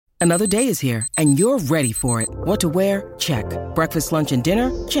Another day is here, and you're ready for it. What to wear? Check. Breakfast, lunch, and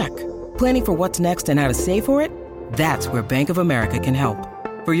dinner? Check. Planning for what's next and how to save for it? That's where Bank of America can help.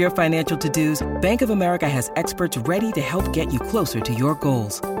 For your financial to-dos, Bank of America has experts ready to help get you closer to your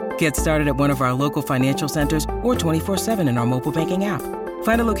goals. Get started at one of our local financial centers or 24/7 in our mobile banking app.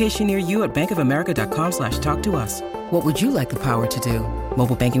 Find a location near you at bankofamerica.com/talktous. What would you like the power to do?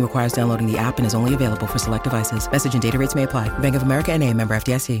 Mobile banking requires downloading the app and is only available for select devices. Message and data rates may apply. Bank of America N.A., member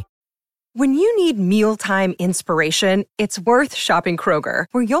FDIC. When you need mealtime inspiration, it's worth shopping Kroger,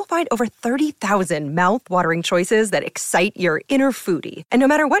 where you'll find over 30,000 mouth-watering choices that excite your inner foodie. And no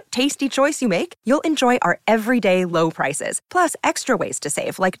matter what tasty choice you make, you'll enjoy our everyday low prices, plus extra ways to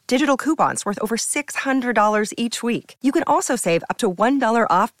save, like digital coupons worth over $600 each week. You can also save up to $1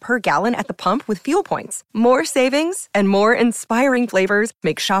 off per gallon at the pump with fuel points. More savings and more inspiring flavors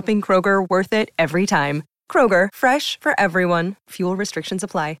make shopping Kroger worth it every time. Kroger, fresh for everyone. Fuel restrictions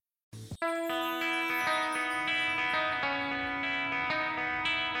apply.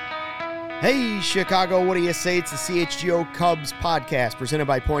 Hey, Chicago, what do you say? It's the CHGO Cubs podcast presented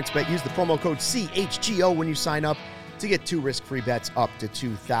by PointsBet. Use the promo code CHGO when you sign up to get 2 risk-free bets up to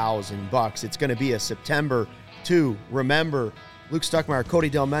 $2,000. It's going to be a September 2. Remember, Luke Stuckmeyer,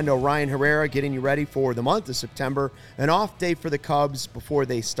 Cody Del Mendo, Ryan Herrera getting you ready for the month of September. An off day for the Cubs before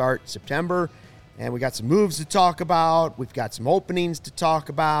they start September. And we got some moves to talk about. We've got some openings to talk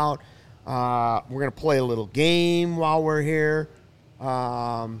about. We're going to play a little game while we're here.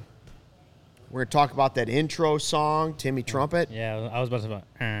 We're going to talk about that intro song, Timmy Trumpet. Yeah, I was about to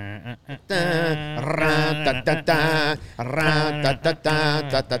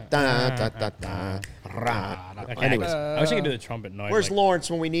Anyways, I wish I could do the trumpet noise. Where's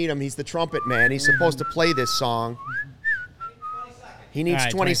Lawrence when we need him? He's the trumpet man. He's supposed to play this song. He needs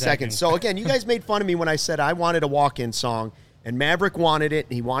 20 seconds. So, again, you guys made fun of me when I said I wanted a walk-in song, and Maverick wanted it.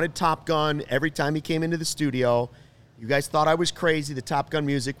 He wanted Top Gun every time he came into the studio. You guys thought I was crazy, the Top Gun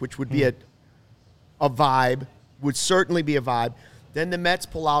music, which would be a vibe, would certainly be a vibe. Then the Mets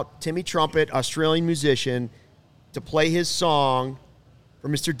pull out Timmy Trumpet, Australian musician, to play his song for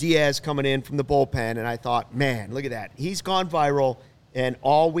Mr. Diaz coming in from the bullpen. And I thought, man, look at that. He's gone viral, and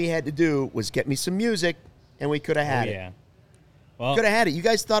all we had to do was get me some music, and we could have had it. Well, could have had it. You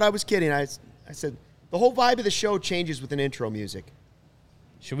guys thought I was kidding. I said, the whole vibe of the show changes with an intro music.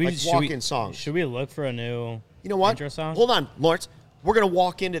 Should we walk-in songs. Should we look for a new intro song? Hold on, Lawrence. We're going to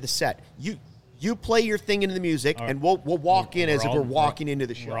walk into the set. You play your thing into the music, and we'll walk in as if we're walking into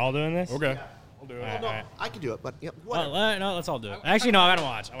the show. We're all doing this? Okay. Yeah. We'll do it. Well, no, I can do it, but No, let's all do it. Actually, no, I gotta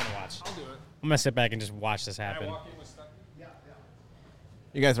watch. I want to watch. I'll do it. I'm going to sit back and just watch this happen.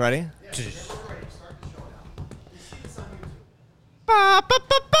 You guys ready? Yeah, we're ready. Start the show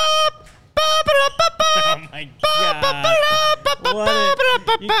Oh, my God. What?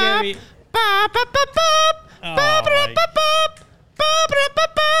 You can't be...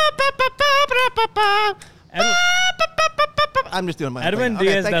 I'm just doing my Edwin thing.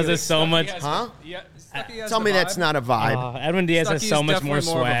 Diaz Okay, does thank you. this so much. Huh? Yeah, Tell me that's not a vibe. Edwin Diaz has so much more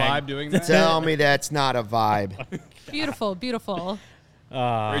swag. More of a vibe doing that. Tell me that's not a vibe. Beautiful, beautiful.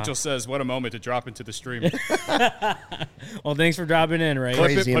 Rachel says, what a moment to drop into the stream. Well, thanks for dropping in, Ray.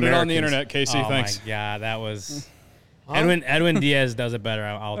 Put it on the Americans. internet, Casey. Oh, Thanks. my God, that was... Edwin Diaz does it better,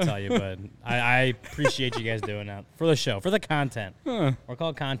 I'll tell you, but I appreciate you guys doing that. For the show, for the content. We're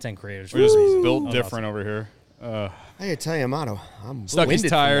called content creators. We're just That built was different awesome. over here. I gotta tell you, I'm Stucky's winded from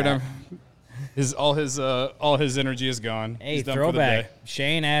tired. that. All his energy is gone. Hey, He's done for the throwback. day.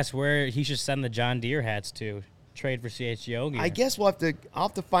 Shane asked where he should send the John Deere hats to. Trade for CHGO gear. I guess I'll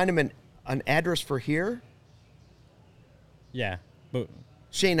have to find him an address for here. Yeah. But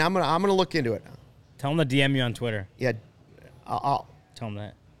Shane, I'm gonna look into it. tell him to DM you on Twitter. Yeah, I'll Tell him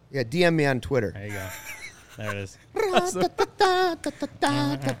that. DM me on Twitter. There you go. There it is.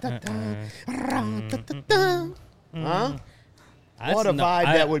 Huh? That's What a no- vibe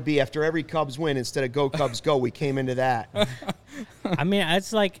I- that would be after every Cubs win. Instead of Go Cubs Go, we came into that. I mean,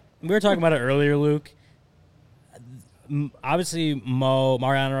 it's like we were talking about it earlier, Luke. Obviously,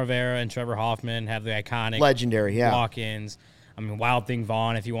 Mariano Rivera, and Trevor Hoffman have the iconic Legendary, yeah. walk-ins. I mean, Wild Thing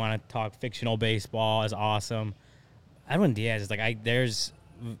Vaughn, if you want to talk fictional baseball, is awesome. Edwin Diaz is like I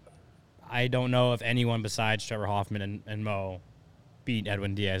don't know if anyone besides Trevor Hoffman and Mo beat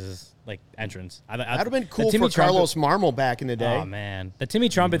Edwin Diaz's like entrance. That'd have been cool for Carlos Marmol back in the day. Oh man, the Timmy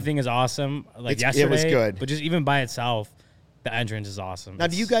Trumpet thing is awesome. Like It was yesterday, good. but just even by itself, the entrance is awesome. Now,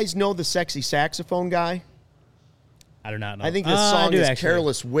 do you guys know the sexy saxophone guy? I do not know. I think the I song do, is actually.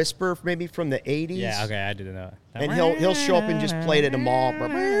 "Careless Whisper," maybe from the '80s. Yeah, okay, I didn't know that. And he'll show up and just play it at a mall.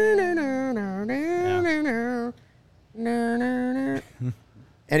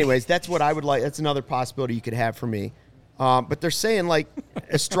 anyways, that's what I would like. That's another possibility you could have for me. But they're saying, like,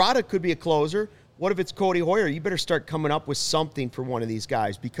 Estrada could be a closer. What if it's Cody Hoyer? You better start coming up with something for one of these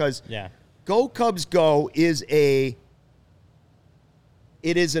guys because Go Cubs Go is a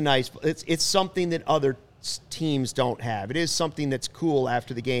nice – it's something that other teams don't have. It is something that's cool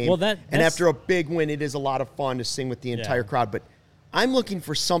after the game. Well, and after a big win, it is a lot of fun to sing with the entire crowd. But I'm looking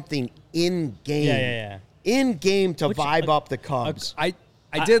for something in-game. Yeah. In-game to vibe up the Cubs.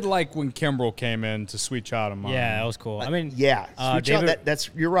 I did like when Kimbrel came in to Sweet Child of Mine. Yeah, that was cool. I mean, Sweet Child,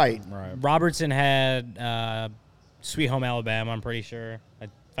 you're right. Robertson had Sweet Home Alabama, I'm pretty sure. If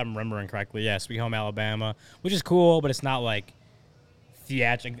I'm remembering correctly. Yeah, Sweet Home Alabama, which is cool, but it's not like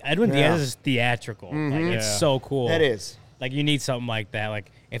theatrical. Edwin Diaz is theatrical. Like, it's so cool. That is. Like, you need something like that.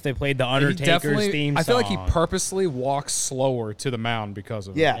 Like, if they played the Undertaker's theme song. I feel like he purposely walks slower to the mound because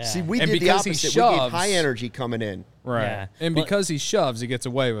of it. Yeah. See, we did the opposite. We gave high energy coming in. Right. Yeah. And because he shoves, he gets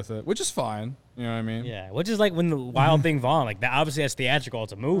away with it, which is fine. You know what I mean? Yeah, which is like when the Wild Thing Vaughn, like, that obviously that's theatrical.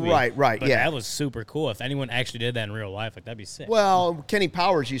 It's a movie. Right, but yeah. that was super cool. If anyone actually did that in real life, like, that'd be sick. Well, Kenny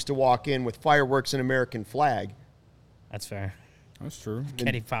Powers used to walk in with fireworks and American flag. That's fair. That's true.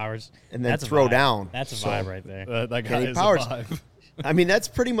 Kenny Powers. And then that's throw a vibe. down. That's a vibe right there. That guy Kenny is Powers. a vibe. I mean, that's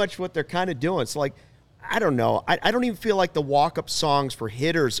pretty much what they're kind of doing. It's like, I don't know. I don't even feel like the walk-up songs for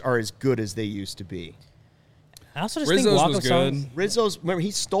hitters are as good as they used to be. I also just Rizzo's think walk-up was songs. good. Rizzo's, remember,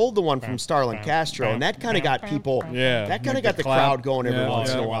 he stole the one from Starlin Castro, and that kind of got people, that kind of got the crowd going every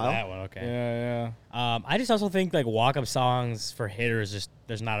once in a while. That one, okay. Yeah. I just also think, like, walk-up songs for hitters, just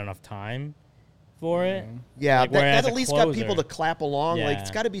there's not enough time for it. Yeah, Like, that whereas at a least got closer- people to clap along. Like, Yeah.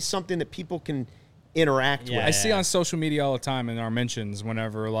 it's got to be something that people can interact Yeah. with. I see on social media all the time in our mentions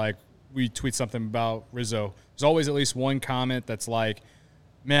whenever, like, we tweet something about Rizzo, there's always at least one comment that's like,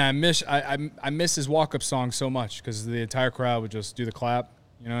 man, I miss his walk-up song so much because the entire crowd would just do the clap.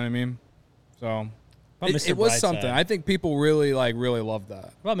 You know what I mean? So it was something. I think people really loved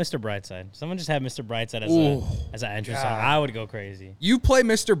that. What about Mr. Brightside? Someone just had Mr. Brightside as an entrance song. I would go crazy. You play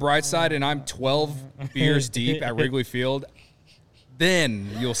Mr. Brightside and I'm 12 beers deep at Wrigley Field, then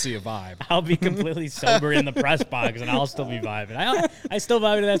you'll see a vibe. I'll be completely sober in the press box, and I'll still be vibing. I still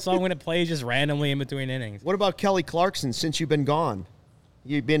vibe to that song when it plays just randomly in between innings. What about Kelly Clarkson since you've been gone?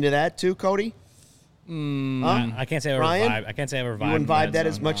 You been to that too, Cody? I can't say I ever Ryan? vibe. I can't say I ever vibe. You wouldn't to vibe that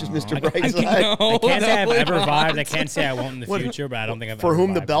song. as much as Mr. I Brightside? can't say I've ever vibed. I can't say I won't in the future, but I don't think I've For ever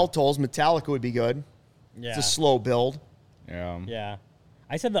Whom the vibed. Bell Tolls, Metallica would be good. Yeah. It's a slow build. Yeah.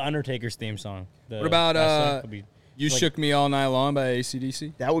 I said the Undertaker's theme song. What about You Shook Me All Night Long by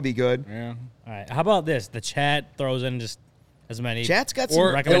AC/DC? That would be good. Yeah. All right. How about this? The chat throws in just as many. Chat's got some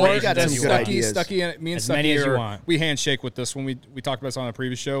Or recommendations got as some you good want. ideas. Stucky, me and As many Stucky as you want. we handshake with this one. We talked about this on the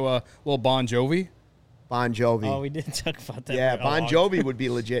previous show. Little Bon Jovi. Bon Jovi. Oh, we did talk about that. Yeah, for a Bon long Jovi would be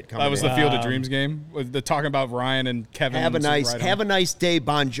legit coming That was in. the Field of Dreams game. With the talking about Ryan and Kevin. Have a nice day.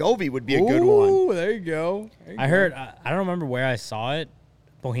 Bon Jovi would be a good Ooh, one. there you go. I heard. I don't remember where I saw it.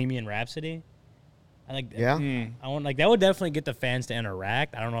 Bohemian Rhapsody. I like. Yeah. I want that would definitely get the fans to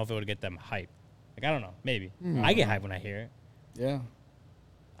interact. I don't know if it would get them hype. Like, I don't know. Maybe I get hype when I hear it. Yeah.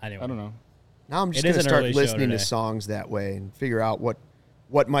 Anyway, I don't know. Now I'm just It is going to an start early show listening to today. songs that way and figure out what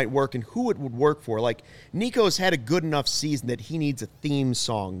might work and who it would work for. Like, Nico's had a good enough season that he needs a theme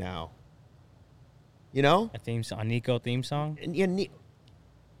song now. You know? a theme song, a Nico theme song. And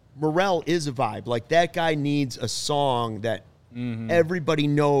Morel is a vibe. Like, that guy needs a song that everybody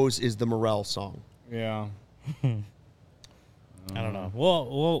knows is the Morel song. Yeah. I don't know.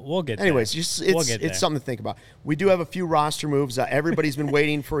 We'll get. Anyways, there. We'll get there. it's something to think about. We do have a few roster moves. Everybody's been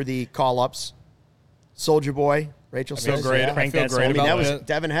waiting for the call-ups. Soldier Boy, Rachel I feel says. great. Yeah. I Crank feel that great I mean, about that was Pitt.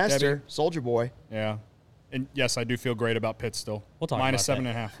 Devin Hester, Debbie. Soldier Boy. Yeah. And yes, I do feel great about Pitt still. We'll talk Minus about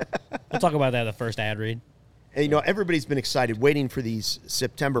that. 7.5. We'll talk about that in the first ad read. And, you know, everybody's been excited, waiting for these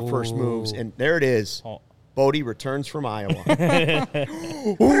September 1st moves, and there it is. Oh. Bodie returns from Iowa.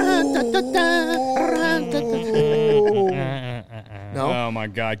 No? Oh my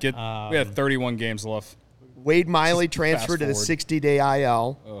God! We have 31 games left. Wade Miley Just transferred to the fast 60-day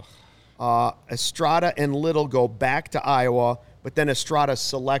IL. Estrada and Little go back to Iowa, but then Estrada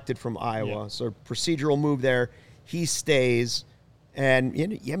selected from Iowa. Yeah. So procedural move there. He stays. And,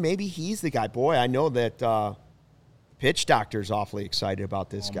 yeah, maybe he's the guy. Boy, I know that Pitch Doctor's awfully excited about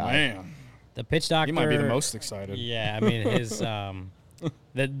this guy. Man, The pitch doctor. he might be the most excited. Yeah, I mean his. I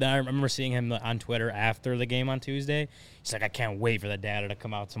remember seeing him on Twitter after the game on Tuesday. He's like, I can't wait for the data to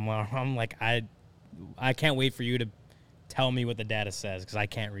come out tomorrow. I'm like, I can't wait for you to tell me what the data says because I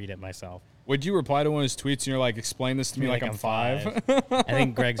can't read it myself. Would you reply to one of his tweets and you're like, explain this to me like I'm five? I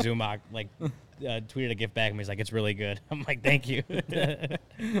think Greg Zumach tweeted a gift back and he's like, "It's really good." I'm like, "Thank you."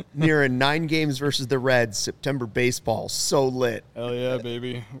 Nearing 9 games versus the Reds. September baseball, so lit. Hell yeah,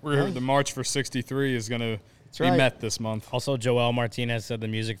 baby. The March for 63 is going to be met this month. Also, Joel Martinez said the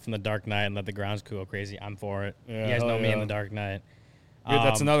music from The Dark Knight and Let the Grounds Cool Crazy. I'm for it. Yeah, you guys know me in The Dark Knight.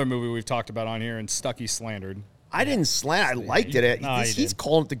 That's another movie we've talked about on here, and Stucky slandered. I didn't slander. I liked it. He's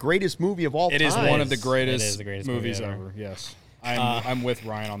calling it the greatest movie of all time. It is one of the greatest, movies ever. Yes, I'm with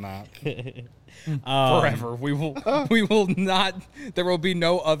Ryan on that. Forever, we will not. There will be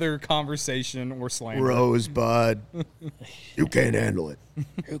no other conversation or slander. Rosebud, you can't handle it.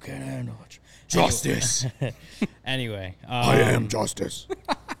 Who can handle it? Justice. Anyway, I am justice.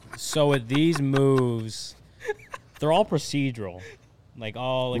 So with these moves, they're all procedural. Like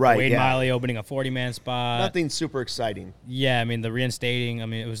Wade Miley opening a 40-man spot. Nothing super exciting. Yeah, I mean, the reinstating,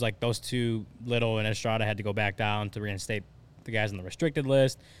 it was like those two, Little and Estrada, had to go back down to reinstate the guys on the restricted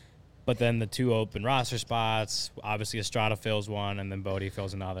list. But then the 2 open roster spots, obviously Estrada fills one and then Bodie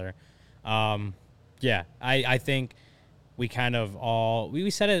fills another. I think we kind of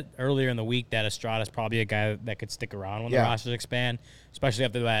we said it earlier in the week that Estrada's probably a guy that could stick around when the rosters expand, especially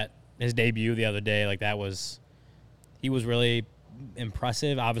after his debut the other day. He was really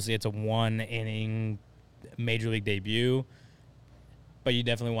impressive. Obviously, it's a 1-inning major league debut, but you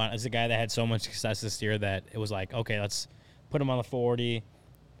definitely it's a guy that had so much success this year that it was like, okay, let's put him on the 40,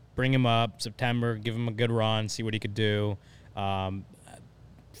 bring him up September, give him a good run, see what he could do.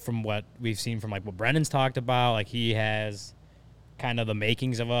 From what we've seen from what Brennan's talked about, he has kind of the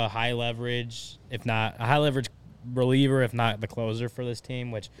makings of a high leverage, if not a high leverage reliever, if not the closer for this team,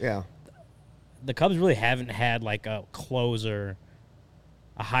 which the Cubs really haven't had a closer,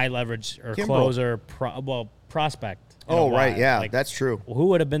 a high leverage or Kimbrel. Closer prospect. Oh, right. Yeah, that's true. Who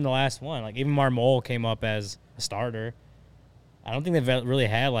would have been the last one? Even Marmol came up as a starter. I don't think they've really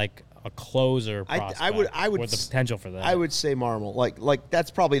had a closer prospect. I would with the potential for that. I would say Marmol. That's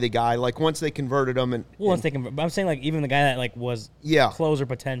probably the guy. Once they converted him once they converted, I'm saying even the guy that was closer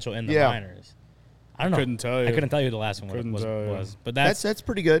potential in the minors. I don't know. Couldn't tell you. I couldn't tell you who the last one was. But that's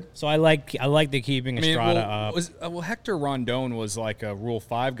pretty good. So I like the keeping Estrada up. Hector Rondon was a Rule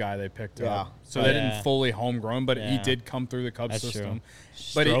 5 guy they picked up. So they didn't fully homegrown, but he did come through the Cubs system.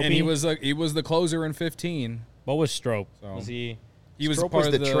 True. But he was the closer in 15. What was Strop? So. Was he? He was Strope part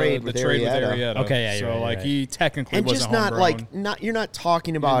was of the trade with Arrieta. Okay, yeah, you're right. he technically and wasn't just homegrown. you're not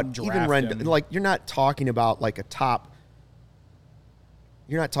talking about even Rendon. You're not talking about a top.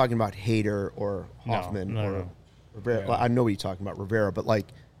 You're not talking about Hader or Hoffman or Rivera. Yeah. I know what you're talking about, Rivera, but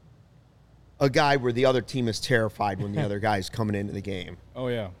a guy where the other team is terrified when the other guy's coming into the game. Oh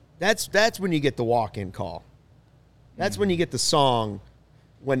yeah, that's when you get the walk-in call. That's when you get the song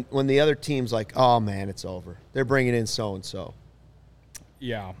when the other team's like, oh man, it's over. They're bringing in so and so.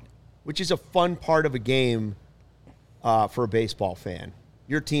 Yeah, which is a fun part of a game for a baseball fan.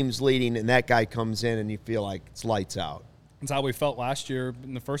 Your team's leading, and that guy comes in, and you feel like it's lights out. That's how we felt last year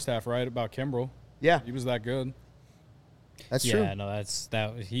in the first half, right? About Kimbrel. Yeah, he was that good. That's true. Yeah, no,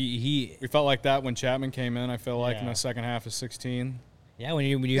 he. We felt like that when Chapman came in. I feel like in the second half of 16. Yeah, when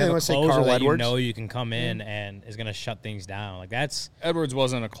you have a closer that you know you can come in and is going to shut things down. That's Edwards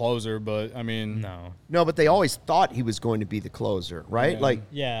wasn't a closer, but I mean no, but they always thought he was going to be the closer, right?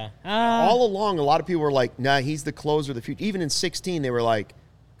 Yeah. All along, a lot of people were like, "Nah, he's the closer of the future." Even in 16, they were like,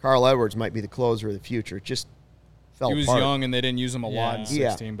 "Carl Edwards might be the closer of the future." It just fell apart. He was young, and they didn't use him a lot in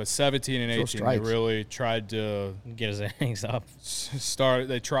 16, but 17 and 18, they really tried to get his innings up.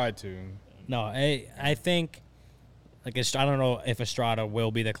 They tried to. No, I think. I don't know if Estrada will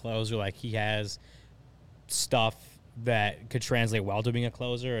be the closer. He has stuff that could translate well to being a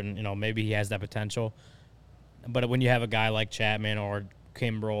closer, and maybe he has that potential. But when you have a guy like Chapman or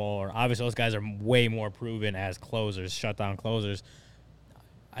Kimbrel, or obviously those guys are way more proven as closers, shutdown closers.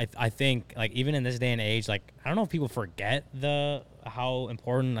 I think even in this day and age, I don't know if people forget how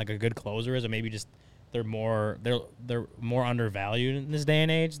important a good closer is, or maybe just they're more undervalued in this day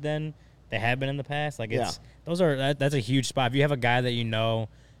and age than they have been in the past. That's a huge spot. If you have a guy that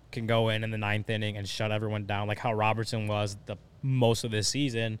can go in the 9th inning and shut everyone down, like how Robertson was the most of this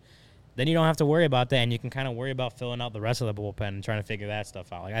season, then you don't have to worry about that, and you can kind of worry about filling out the rest of the bullpen and trying to figure that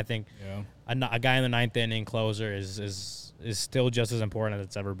stuff out. I think a guy in the 9th inning closer is still just as important as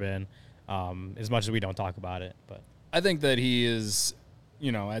it's ever been, as much as we don't talk about it. But I think that he is,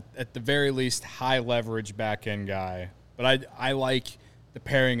 at the very least, high leverage back end guy. But I like the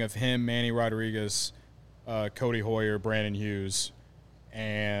pairing of him, Manny Rodriguez, Cody Hoyer, Brandon Hughes,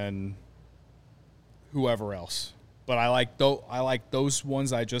 and whoever else. But I like those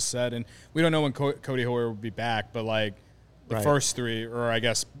ones I just said, and we don't know when Cody Hoyer will be back. But Right. first three, or I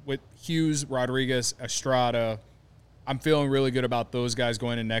guess with Hughes, Rodriguez, Estrada, I'm feeling really good about those guys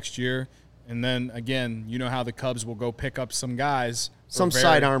going in next year. And then again, you know how the Cubs will go pick up some guys, Some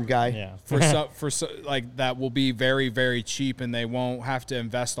sidearm guy. Yeah. like that will be very, very cheap, and they won't have to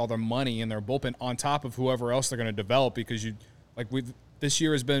invest all their money in their bullpen on top of whoever else they're going to develop, because this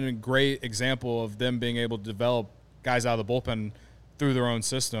year has been a great example of them being able to develop guys out of the bullpen through their own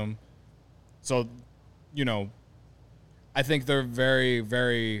system. So, I think they're very,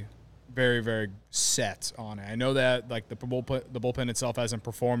 very, very, very set on it. I know that like the bullpen itself hasn't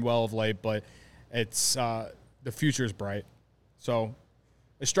performed well of late, but it's the future is bright. So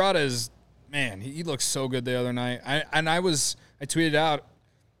Estrada is, man, he looked so good the other night. I tweeted out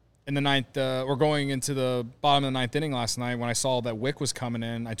in the ninth, or going into the bottom of the ninth inning last night when I saw that Wick was coming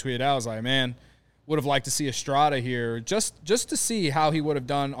in. I tweeted out, I was like, man, would have liked to see Estrada here just to see how he would have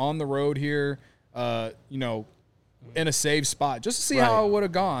done on the road here, in a save spot, just to see how it would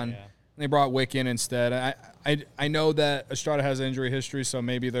have gone. Yeah. And they brought Wick in instead. I know that Estrada has injury history, so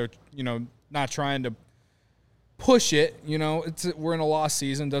maybe they're not trying to push it. We're in a lost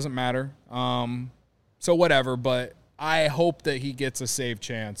season, doesn't matter. So whatever. But I hope that he gets a save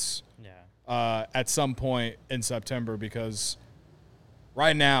chance. Yeah. At some point in September, because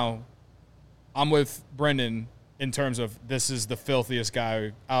right now I'm with Brendan in terms of this is the filthiest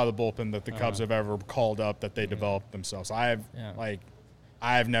guy out of the bullpen that the Cubs have ever called up that they developed themselves. I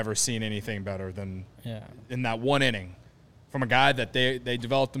have never seen anything better than in that one inning from a guy that they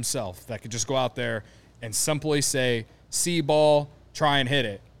developed themselves that could just go out there and simply say, see ball, try and hit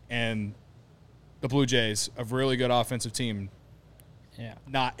it. And the Blue Jays, a really good offensive team,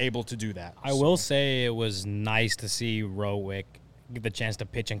 not able to do that. I will say it was nice to see Rowick get the chance to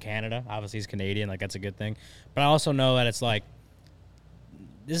pitch in Canada. Obviously, he's Canadian. Like, that's a good thing. But I also know that it's like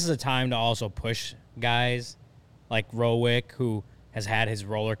this is a time to also push guys like Rowick, who has had his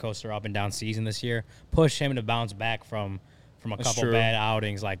roller coaster up and down season this year, push him to bounce back from a couple bad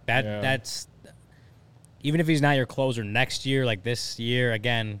outings like that. Yeah. That's even if he's not your closer next year, like this year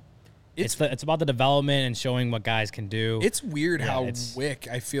again. It's about the development and showing what guys can do. It's weird how Wick,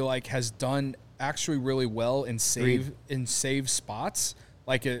 I feel like, has done actually really well in save spots.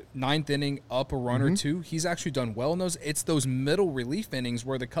 Like a ninth inning up a run or two, he's actually done well in those. It's those middle relief innings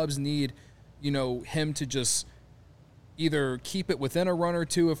where the Cubs need, him to just either keep it within a run or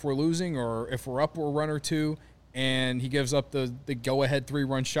two if we're losing, or if we're up a run or two, and he gives up the go-ahead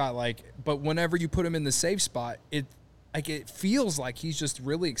 3-run shot. But whenever you put him in the save spot, it feels like he's just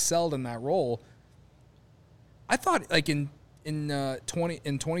really excelled in that role. I thought in 2020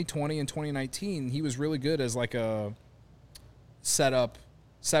 and 2019, he was really good as like a setup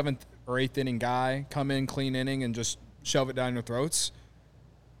 7th or 8th inning guy, come in, clean inning, and just shove it down your throats.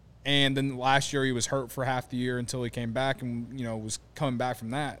 And then last year he was hurt for half the year until he came back and was coming back from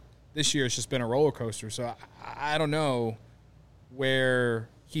that. This year it's just been a roller coaster. So I don't know where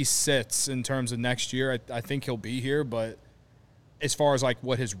he sits in terms of next year. I think he'll be here, but as far as like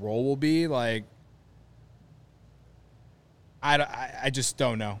what his role will be, like I just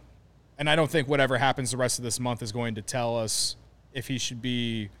don't know. And I don't think whatever happens the rest of this month is going to tell us if he should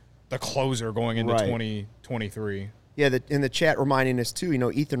be the closer going into 2023. Yeah, in the chat reminding us too,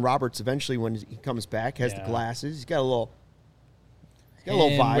 Ethan Roberts eventually when he comes back has the glasses. He's got a little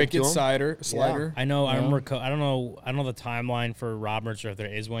vibe wicked to him. slider. I know. I remember. I don't know the timeline for Roberts or if there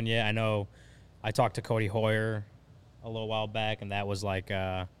is one yet. I know. I talked to Cody Hoyer a little while back, and that was like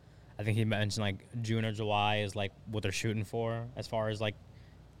I think he mentioned like June or July is like what they're shooting for as far as like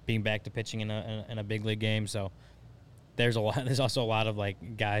being back to pitching in a big league game. So there's also a lot of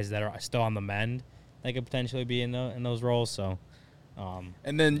like guys that are still on the mend that could potentially be in those roles. So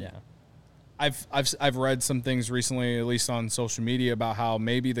and then I've read some things recently, at least on social media, about how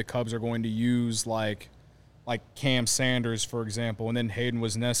maybe the Cubs are going to use like Cam Sanders, for example, and then Hayden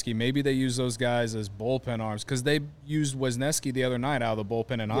Wesneski. Maybe they use those guys as bullpen arms, because they used Wesneski the other night out of the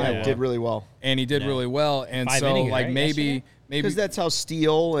bullpen in Iowa. Yeah, did really well. And he did really well. And 5 so innings, like right? maybe because that's how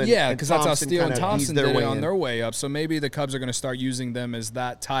Steele and because that's how Steele and Thompson did it on in. their way up. So maybe the Cubs are going to start using them as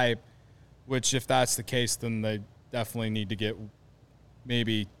that type. Which, if that's the case, then they definitely need to get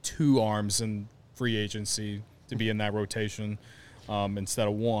maybe 2 arms in free agency to be in that rotation instead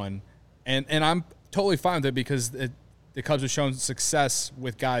of 1. And I'm totally fine with it, because the Cubs have shown success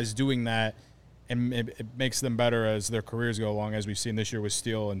with guys doing that, and it makes them better as their careers go along, as we've seen this year with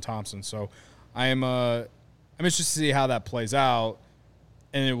Steele and Thompson. So I'm interested to see how that plays out,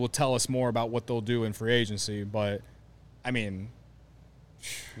 and it will tell us more about what they'll do in free agency. But, I mean,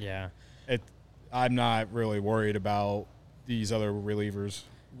 yeah. I'm not really worried about these other relievers.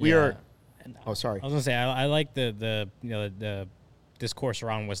 We are Oh, sorry. I was gonna say I like the discourse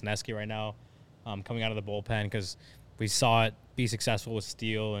around Wisniewski right now, coming out of the bullpen, because we saw it be successful with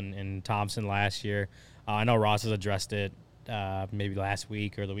Steele and Thompson last year. I know Ross has addressed it maybe last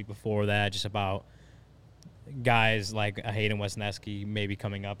week or the week before that, just about guys like Hayden Wesneski maybe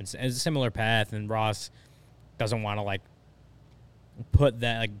coming up and a similar path, and Ross doesn't want to put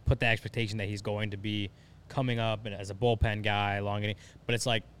the expectation that he's going to be coming up and as a bullpen guy but it's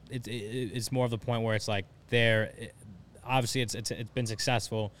like it's more of the point where it's like obviously it's been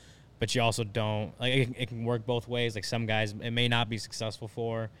successful, but you also don't it can work both ways. Like some guys it may not be successful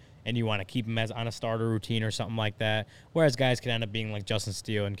for, and you want to keep them as on a starter routine or something like that. Whereas guys can end up being like Justin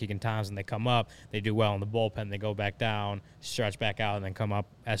Steele and Keegan Thompson. They come up, they do well in the bullpen, they go back down, stretch back out, and then come up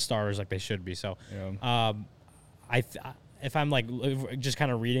as starters like they should be. So, if I'm just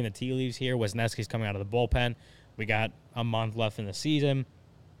kind of reading the tea leaves here, Wisniewski's coming out of the bullpen. We got a month left in the season.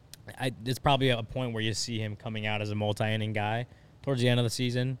 It's probably a point where you see him coming out as a multi-inning guy towards the end of the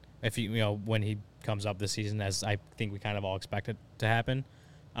season. If when he comes up this season, as I think we kind of all expect it to happen.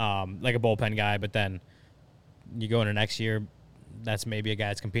 Like a bullpen guy, but then you go into next year, that's maybe a guy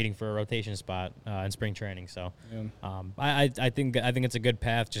that's competing for a rotation spot in spring training. So I think it's a good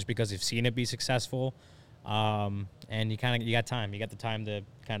path just because you've seen it be successful, and you got time. You got the time to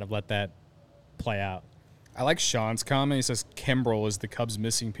kind of let that play out. I like Sean's comment. He says Kimbrel is the Cubs'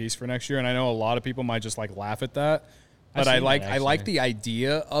 missing piece for next year, and I know a lot of people might just laugh at that, but I like the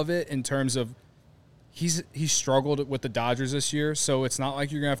idea of it in terms of he's struggled with the Dodgers this year, so it's not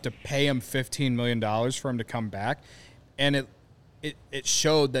like you're gonna have to pay him $15 million for him to come back, and it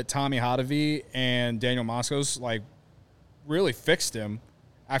showed that Tommy Hotovy and Daniel Moskos really fixed him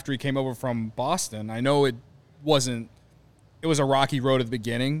after he came over from Boston. I know it was a rocky road at the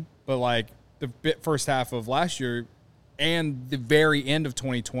beginning, but the first half of last year and the very end of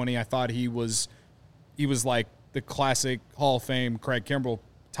 2020, I thought he was like the classic Hall of Fame Craig Kimbrel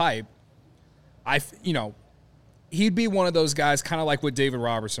type. He'd be one of those guys, kind of like what David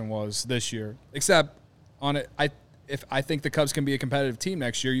Robertson was this year, except if I think the Cubs can be a competitive team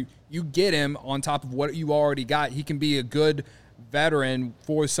next year, you get him on top of what you already got. He can be a good veteran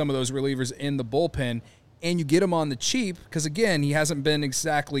for some of those relievers in the bullpen, and you get him on the cheap because, again, he hasn't been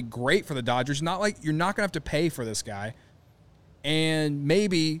exactly great for the Dodgers. Not like you're not going to have to pay for this guy. And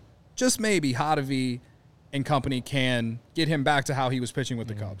maybe, just maybe, Hotovy and company can get him back to how he was pitching with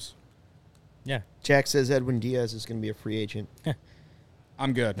the Cubs. Yeah. Jack says Edwin Diaz is going to be a free agent.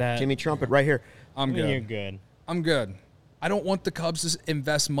 I'm good. Jimmy Trumpet right here. I'm good. You're good. I'm good. I don't want the Cubs to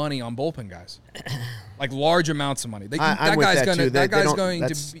invest money on bullpen guys, large amounts of money. That guy's going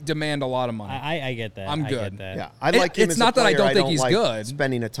to demand a lot of money. I get that. I'm good. I get that. Yeah, I like him. It's not that I don't think he's good.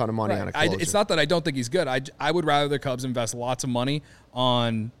 Spending a ton of money on a closer. It's not that I don't think he's good. I would rather the Cubs invest lots of money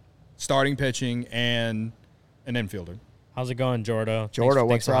on starting pitching and an infielder. How's it going, Jordo?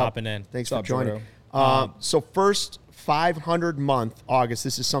 Thanks for hopping in. Thanks for joining. So first 500 month, August.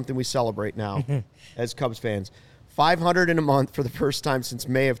 This is something we celebrate now as Cubs fans. 500 in a month for the first time since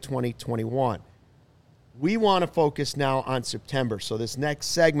May of 2021. We want to focus now on September. So this next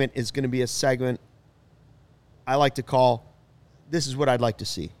segment is going to be a segment I like to call, this is what I'd like to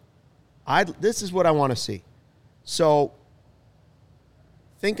see. This is what I want to see. So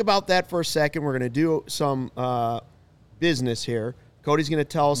think about that for a second. We're going to do some business here. Cody's going to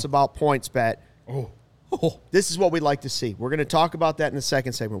tell us about PointsBet. This is what we'd like to see. We're going to talk about that in the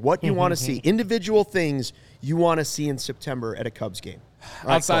second segment. What you want to see, individual things you want to see in September at a Cubs game.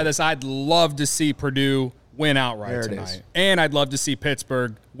 Outside of this, I'd love to see Purdue win outright tonight. And I'd love to see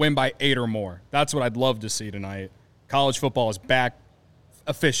Pittsburgh win by 8 or more. That's what I'd love to see tonight. College football is back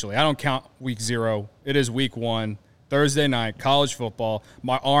officially. I don't count week 0. It is week 1, Thursday night, college football.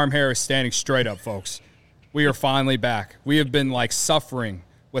 My arm hair is standing straight up, folks. We are finally back. We have been suffering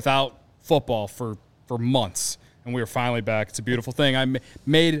without football for months, and we are finally back. It's a beautiful thing. I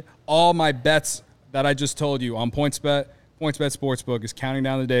made all my bets that I just told you on PointsBet. PointsBet Sportsbook is counting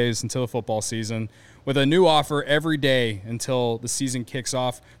down the days until the football season with a new offer every day until the season kicks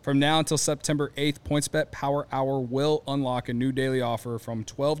off. From now until September 8th, PointsBet Power Hour will unlock a new daily offer from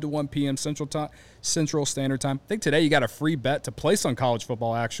 12 to 1 p.m. Central Standard Time. I think today you got a free bet to place on college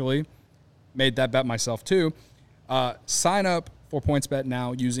football, actually. Made that bet myself, too. Sign up for PointsBet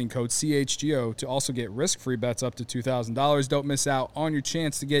now using code CHGO to also get risk-free bets up to $2,000. Don't miss out on your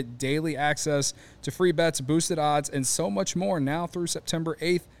chance to get daily access to free bets, boosted odds, and so much more now through September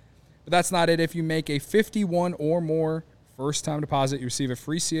 8th. But that's not it. If you make a 51 or more first-time deposit, you receive a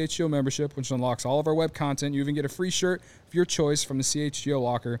free CHGO membership, which unlocks all of our web content. You even get a free shirt of your choice from the CHGO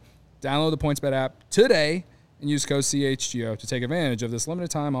locker. Download the PointsBet app today and use code CHGO to take advantage of this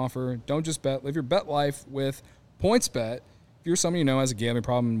limited time offer. Don't just bet, live your bet life with PointsBet. If you're someone you know has a gambling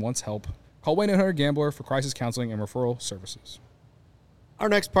problem and wants help, call 1-800-GAMBLER for crisis counseling and referral services. Our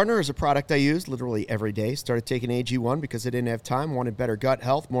next partner is a product I use literally every day. Started taking AG1 because I didn't have time, wanted better gut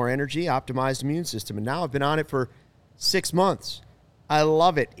health, more energy, optimized immune system, and now I've been on it for 6 months. I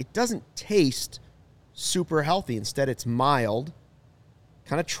love it. It doesn't taste super healthy. Instead, it's mild,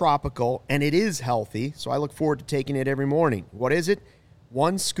 kind of tropical, and it is healthy, so I look forward to taking it every morning. What is it?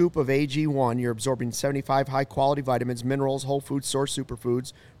 1 scoop of AG1. You're absorbing 75 high-quality vitamins, minerals, whole food source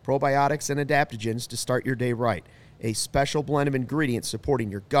superfoods, probiotics, and adaptogens to start your day right. A special blend of ingredients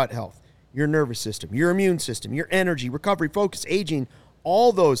supporting your gut health, your nervous system, your immune system, your energy, recovery, focus, aging,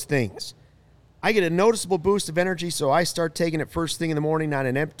 all those things. I get a noticeable boost of energy, so I start taking it first thing in the morning on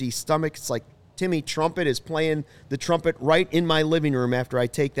an empty stomach. It's like Timmy Trumpet is playing the trumpet right in my living room after I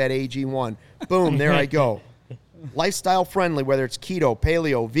take that AG1. Boom, there I go. Lifestyle friendly, whether it's keto,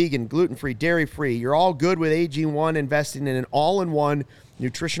 paleo, vegan, gluten-free, dairy-free. You're all good with AG1, investing in an all-in-one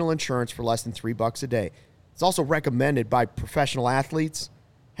nutritional insurance for less than $3 a day. It's also recommended by professional athletes,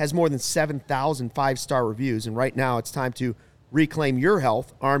 has more than 7,000 5-star reviews, and right now it's time to reclaim your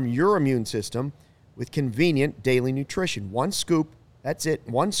health, arm your immune system with convenient daily nutrition. 1 scoop, that's it.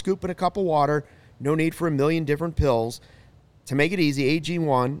 1 scoop in a cup of water. No need for a million different pills. To make it easy,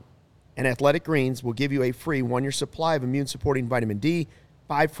 AG1 and Athletic Greens will give you a free 1-year supply of immune-supporting vitamin D,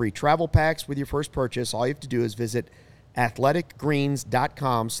 5 free travel packs with your first purchase. All you have to do is visit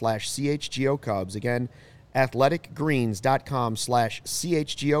athleticgreens.com/CHGO-Cubs. Again,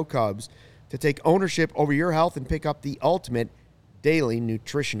 athleticgreens.com/CHGO-Cubs to take ownership over your health and pick up the ultimate daily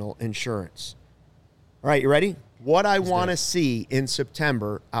nutritional insurance. All right, you ready? What I want to see in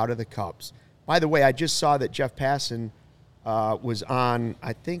September out of the Cubs. By the way, I just saw that Jeff Passan was on,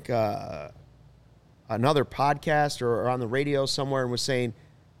 I think, another podcast or on the radio somewhere and was saying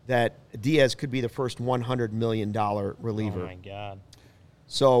that Diaz could be the first $100 million reliever. Oh, my God.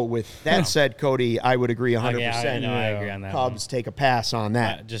 So with that said, Cody, I would agree 100%. I agree on that. Cubs take a pass on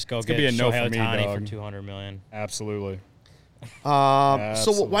that. Just go It's get gonna be a no Shohei for me, Ohtani dog. for $200 million. Absolutely.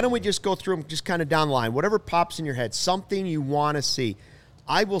 So why don't we just go through them just kind of down the line? Whatever pops in your head, something you want to see.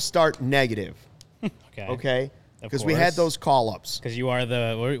 I will start negative. Okay? Because we had those call-ups. Because you are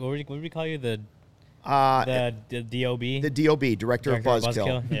the, what did we call you? The DOB? The DOB, Director of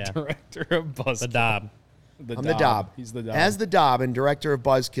Buzzkill. Yeah. Director of Buzzkill. The Dob. I'm the Dob. He's the Dob. As the Dob and Director of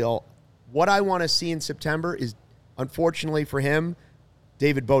Buzzkill, what I want to see in September is, unfortunately for him,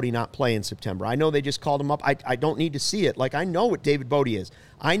 David Bodie not play in September. I know they just called him up. I don't need to see it. Like, I know what David Bodie is.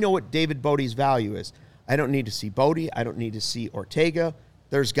 I know what David Bodie's value is. I don't need to see Bodie. I don't need to see Ortega.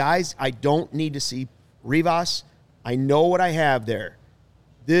 There's guys I don't need to see. Rivas, I know what I have there.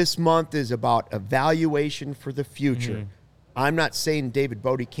 This month is about evaluation for the future. Mm-hmm. I'm not saying David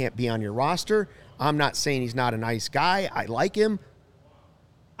Bodie can't be on your roster. I'm not saying he's not a nice guy. I like him.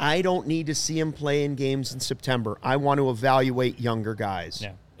 I don't need to see him play in games in September. I want to evaluate younger guys.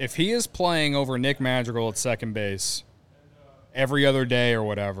 Yeah. If he is playing over Nick Madrigal at second base every other day or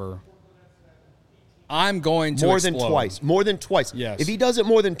whatever, I'm going to explode. More than twice. Yes. If he does it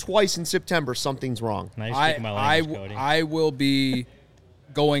more than twice in September, something's wrong. Nice speaking my language, Cody. I will be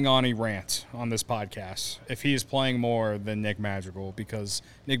going on a rant on this podcast if he is playing more than Nick Madrigal, because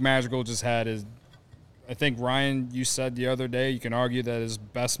Nick Madrigal just had his, I think, Ryan, you said the other day, you can argue that his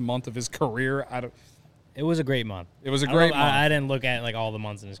best month of his career. It was a great month. It was a great month. I didn't look at like all the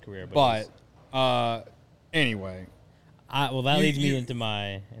months in his career, but anyway. Well, that leads me into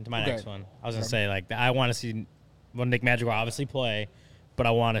my next one. I was gonna say, like, I want to see Nick Madrigal obviously play, but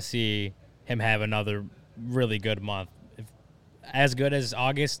I want to see him have another really good month. If as good as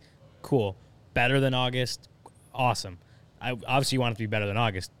August, cool. Better than August, awesome. I obviously want it to be better than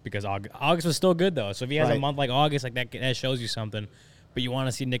August because August was still good though. So if he has a month like August, like that shows you something. But you want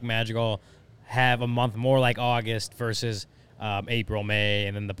to see Nick Madrigal have a month more like August versus April, May,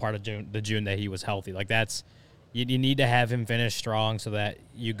 and then the part of June that he was healthy. Like that's. You need to have him finish strong so that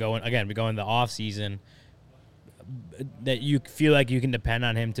you go in, again, we go in the off season, that you feel like you can depend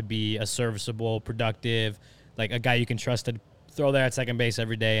on him to be a serviceable, productive, like a guy you can trust to throw there at second base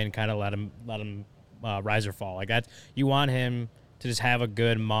every day and kind of let him rise or fall. Like that, you want him to just have a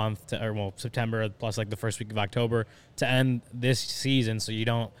good month September plus like the first week of October to end this season, so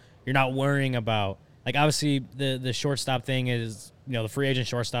you're not worrying about, like, obviously the shortstop thing is, the free agent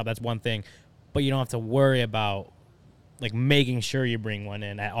shortstop, that's one thing. But you don't have to worry about, like, making sure you bring one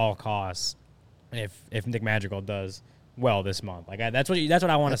in at all costs if Nick Madrigal does well this month. Like that's what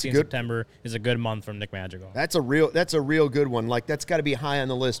I want to see in September is a good month from Nick Madrigal. That's a real good one. Like that's got to be high on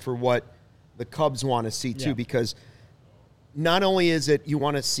the list for what the Cubs want to see too, Yeah. because not only is it you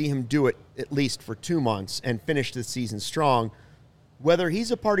want to see him do it at least for 2 months and finish the season strong, whether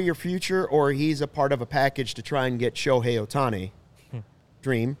he's a part of your future or he's a part of a package to try and get Shohei Ohtani,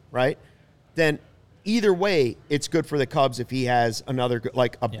 dream, right? Then either way, it's good for the Cubs if he has another,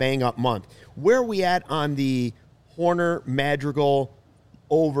 like a bang-up month. Where are we at on the Horner Madrigal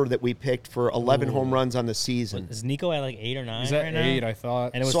over that we picked for 11 home runs on the season? Is Nico at like 8 or 9 He's at right now? 8, I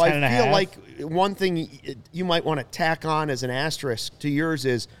thought. And it was So 10 I and a feel half? like one thing you might want to tack on as an asterisk to yours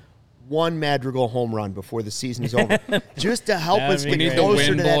is one Madrigal home run before the season is over, just to help That'd us be get We need great. the closer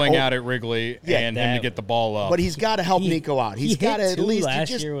wind to that. blowing out at Wrigley Yeah, and him to that- get the ball up. But he's got to help Nico out. He's got to hit at 2 least last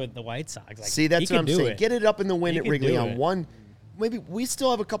just year with the White Sox. Like, see. That's he what I'm can do saying. it. Get it up in the wind He at can Wrigley do on it. one. Maybe we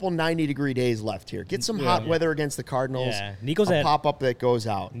still have a couple 90-degree days left here. Get some hot weather against the Cardinals. Yeah. Nico's a at- pop up that goes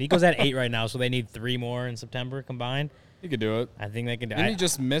out. Nico's at 8 right now, so they need 3 more in September combined. He could do it. I think they can do Didn't it. he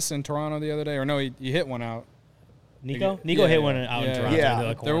just miss in Toronto the other day? Or no, he hit one out. Nico? Yeah, Nico hit one yeah, out in yeah. Toronto. Yeah. into the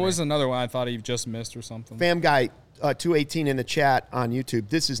There corner. was another one I thought he just missed or something. Fam Guy 218 in the chat on YouTube.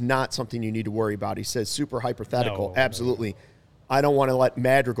 This is not something you need to worry about. He says super hypothetical. No. Absolutely. I don't want to let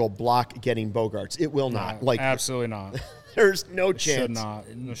Madrigal block getting Bogarts. It will not. Like Absolutely not. there's no chance. Should not.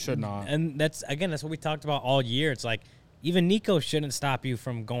 No, should not. And that's what we talked about all year. It's like even Nico shouldn't stop you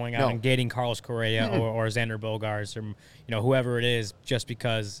from going out No. and getting Carlos Correa or Xander Bogaerts or whoever it is just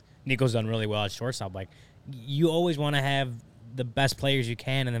because Nico's done really well at shortstop. Like you always want to have the best players you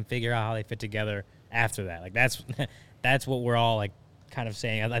can and then figure out how they fit together after that. Like that's what we're all like kind of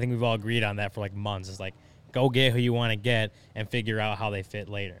saying. I think we've all agreed on that for like months. It's like go get who you want to get and figure out how they fit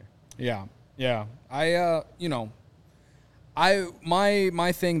later. Yeah. Yeah.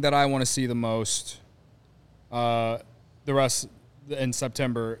 My thing that I want to see the most the rest in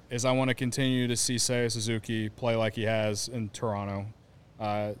September is I want to continue to see Seiya Suzuki play like he has in Toronto.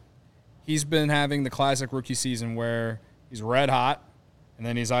 He's been having the classic rookie season where he's red hot and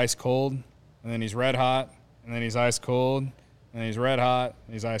then he's ice cold and then he's red hot and then he's ice cold and then he's red hot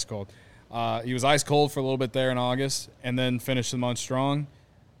and he's ice cold. He was ice cold for a little bit there in August and then finished the month strong.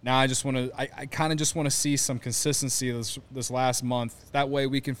 Now I kind of just want to see some consistency this last month. That way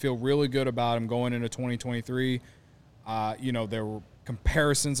we can feel really good about him going into 2023. There were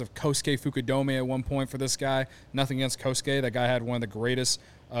comparisons of Kosuke Fukudome at one point for this guy. Nothing against Kosuke. That guy had one of the greatest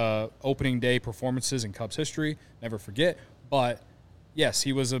opening day performances in Cubs history. Never forget. But, yes,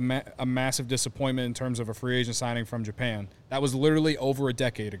 he was a massive disappointment in terms of a free agent signing from Japan. That was literally over a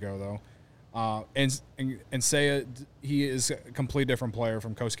decade ago, though. And Seiya, he is a completely different player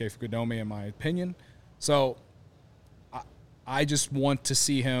from Kosuke Fukudome, in my opinion. So I just want to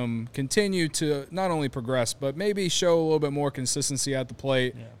see him continue to not only progress, but maybe show a little bit more consistency at the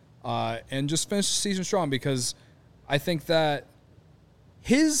plate and just finish the season strong, because I think that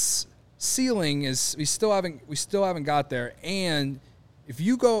his ceiling is we still haven't got there. And if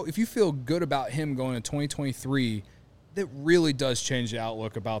you feel good about him going to 2023, that really does change the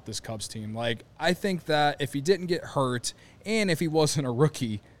outlook about this Cubs team. Like, I think that if he didn't get hurt and if he wasn't a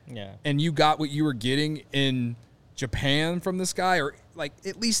rookie, and you got what you were getting in Japan from this guy, or like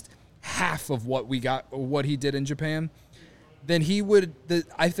at least half of what we got or what he did in Japan, then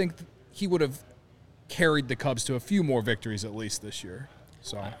I think he would have carried the Cubs to a few more victories at least this year.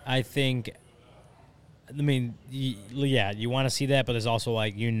 So I think, you want to see that, but there's also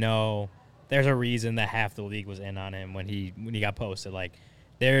like, there's a reason that half the league was in on him when he got posted. Like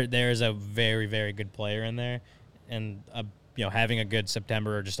there's a very, very good player in there, and having a good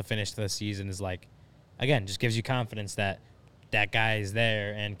September or just to finish the season is like, again, just gives you confidence that that guy is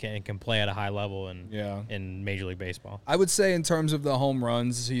there and can play at a high level in Major League Baseball. I would say in terms of the home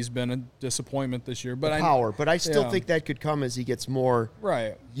runs, he's been a disappointment this year. But I still think that could come as he gets more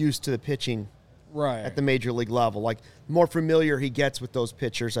used to the pitching at the Major League level. Like, the more familiar he gets with those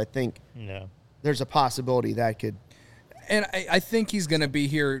pitchers, I think there's a possibility that could. And I think he's going to be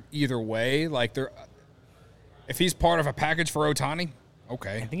here either way. Like, if he's part of a package for Ohtani,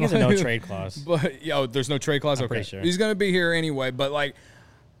 okay. I think he has a no-trade clause. But, there's no trade clause? I'm okay. pretty sure. He's going to be here anyway. But, like,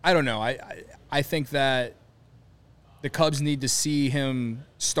 I don't know. I think that the Cubs need to see him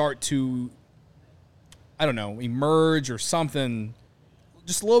start to, emerge or something.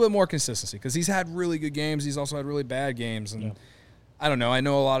 Just a little bit more consistency, because he's had really good games. He's also had really bad games. And I don't know. I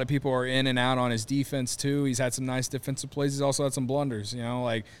know a lot of people are in and out on his defense, too. He's had some nice defensive plays. He's also had some blunders.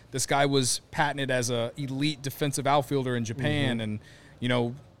 Like, this guy was patented as a elite defensive outfielder in Japan and,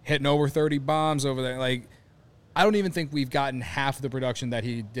 hitting over 30 bombs over there. Like, I don't even think we've gotten half the production that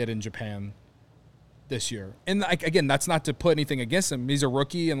he did in Japan this year. And, like, again, that's not to put anything against him. He's a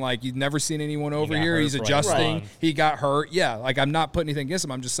rookie, and, like, you've never seen anyone over here. He's adjusting. He got hurt. Yeah, like, I'm not putting anything against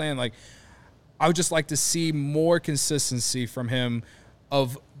him. I'm just saying, like, I would just like to see more consistency from him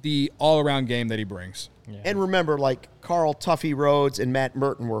of the all-around game that he brings. Yeah. And remember, like Carl Tuffy Rhodes and Matt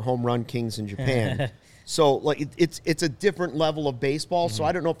Merton were home run kings in Japan. So like it's a different level of baseball. So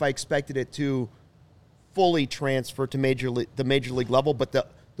I don't know if I expected it to fully transfer to the major league level, but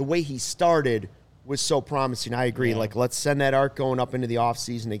the way he started was so promising. I agree. Yeah. Like, let's send that arc going up into the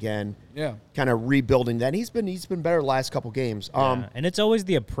offseason again. Yeah. Kind of rebuilding that. And he's been better the last couple games. And it's always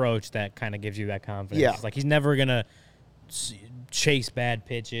the approach that kind of gives you that confidence. Yeah. Like, he's never going to chase bad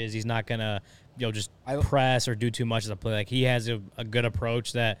pitches. He's not going to, just press or do too much as a play. Like, he has a good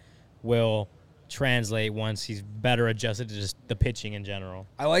approach that will translate once he's better adjusted to just the pitching in general.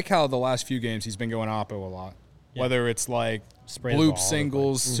 I like how the last few games he's been going oppo a lot. Yeah. Whether it's like bloop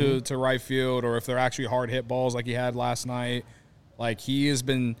singles to right field, or if they're actually hard hit balls like he had last night. Like, he has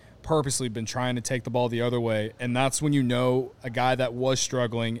been purposely trying to take the ball the other way, and that's when you know a guy that was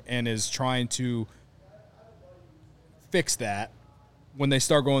struggling and is trying to fix that. When they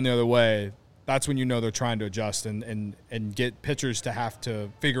start going the other way, that's when you know they're trying to adjust and get pitchers to have to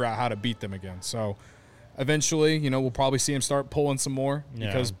figure out how to beat them again. So eventually, we'll probably see him start pulling some more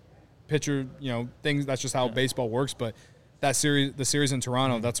because pitcher, things, that's just how baseball works. But the series in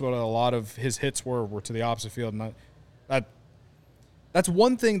Toronto, that's what a lot of his hits were to the opposite field. And that's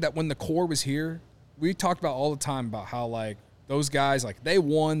one thing that when the core was here, we talked about all the time about how, like, those guys, like, they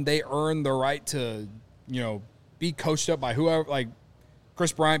won, they earned the right to, be coached up by whoever, like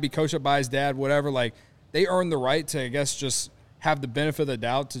Chris Bryant be coached up by his dad, whatever. Like, they earned the right to, I guess, just have the benefit of the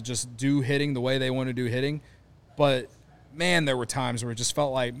doubt to just do hitting the way they want to do hitting. But man, there were times where it just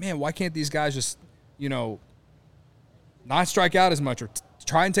felt like, man, why can't these guys just, not strike out as much or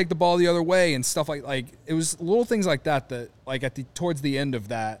try and take the ball the other way and stuff like it was little things like that like towards the end of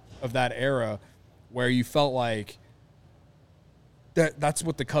that era where you felt like that's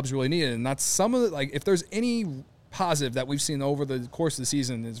what the Cubs really needed. And that's some of the, like, if there's any positive that we've seen over the course of the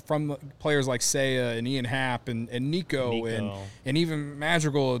season is from players like Seiya and Ian Happ and Nico. And even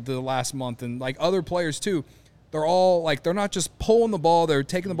Madrigal the last month and like other players too. They're all like, they're not just pulling the ball, they're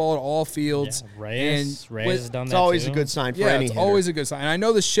taking the ball at all fields. Yeah, Reyes has done that. It's always too. A good sign for any it's hitter. always a good sign. And I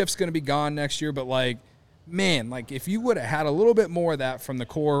know the shift's going to be gone next year, but like, man, like if you would have had a little bit more of that from the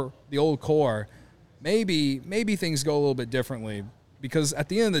core, the old core, maybe things go a little bit differently. Because at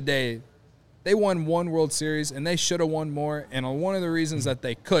the end of the day, they won one World Series and they should have won more. And one of the reasons that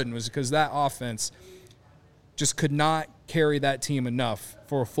they couldn't was because that offense just could not carry that team enough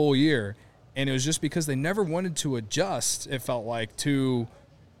for a full year. And it was just because they never wanted to adjust, it felt like, to,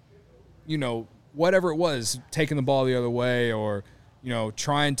 whatever it was, taking the ball the other way or,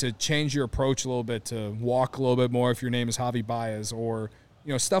 trying to change your approach a little bit to walk a little bit more if your name is Javi Baez or,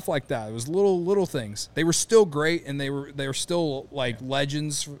 stuff like that. It was little things. They were still great and they were still like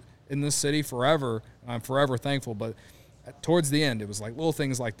legends in this city forever. I'm forever thankful. But towards the end, it was like little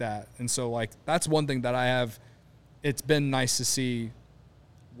things like that. And so, like, that's one thing that I have. It's been nice to see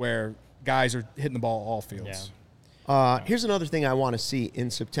where guys are hitting the ball all fields. Yeah. Here's another thing I want to see in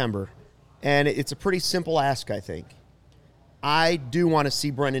September, and it's a pretty simple ask, I think. I do want to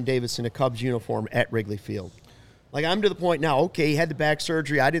see Brendan Davis in a Cubs uniform at Wrigley Field. Like, I'm to the point now, okay, he had the back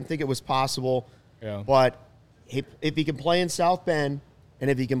surgery. I didn't think it was possible. Yeah. But if he can play in South Bend and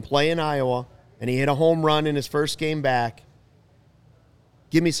if he can play in Iowa and he hit a home run in his first game back,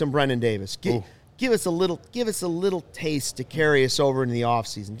 give me some Brendan Davis. Give us a little taste to carry us over into the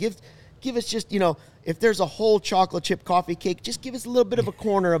offseason. Give us just, if there's a whole chocolate chip coffee cake, just give us a little bit of a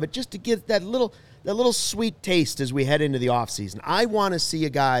corner of it just to get that little sweet taste as we head into the offseason. I want to see a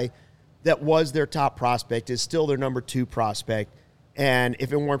guy that was their top prospect, is still their number 2 prospect, and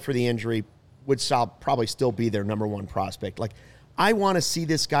if it weren't for the injury, would probably still be their number 1 prospect. Like, I want to see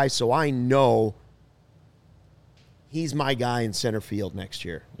this guy so I know he's my guy in center field next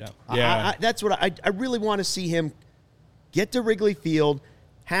year. Yeah. That's what I really want to see him get to Wrigley Field,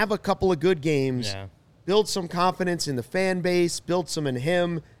 have a couple of good games, build some confidence in the fan base, build some in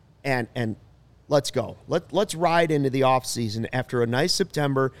him, and let's go. Let's ride into the offseason after a nice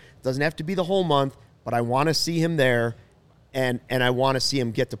September. It doesn't have to be the whole month, but I want to see him there, and I want to see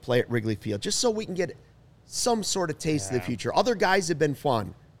him get to play at Wrigley Field just so we can get some sort of taste of the future. Other guys have been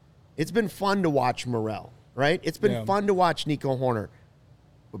fun. It's been fun to watch Morel, right? It's been fun to watch Nico Hoerner.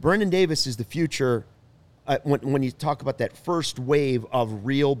 But Brendan Davis is the future when you talk about that first wave of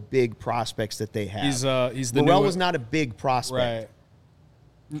real big prospects that they have. He's the Morel was not a big prospect.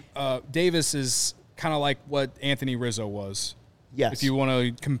 Right. Davis is kind of like what Anthony Rizzo was. Yes. If you want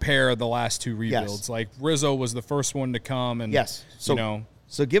to compare the last 2 rebuilds. Like, Rizzo was the first one to come. And,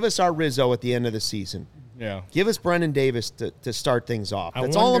 so give us our Rizzo at the end of the season. Yeah. Give us Brennan Davis to start things off.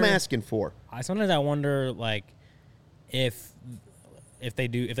 That's all I'm asking for. Sometimes I wonder, like, if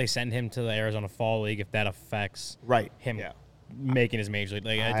they send him to the Arizona Fall League, if that affects him making his major league.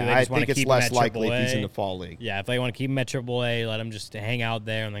 Like, do they I just want think to it's keep less him at likely AAA? if he's in the Fall League. Yeah, if they want to keep him at AAA, let him just hang out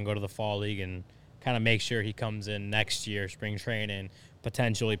there and then go to the Fall League and kind of make sure he comes in next year, spring training,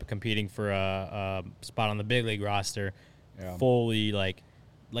 potentially competing for a spot on the big league roster, fully like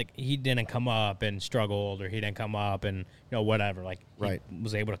he didn't come up and struggled, or he didn't come up and whatever. Like he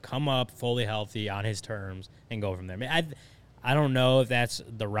was able to come up fully healthy on his terms and go from there. I mean, I don't know if that's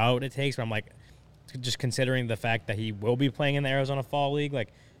the route it takes, but I'm like, just considering the fact that he will be playing in the Arizona Fall League, like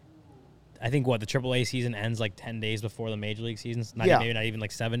I think the AAA season ends like 10 days before the Major League season. Maybe not even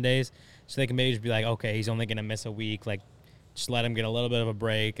like 7 days. So they can maybe just be like, okay, he's only going to miss a week. Like, just let him get a little bit of a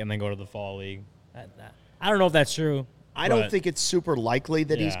break and then go to the Fall League. I don't know if that's true. I don't think it's super likely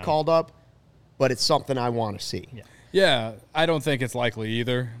that he's called up, but it's something I want to see. Yeah, I don't think it's likely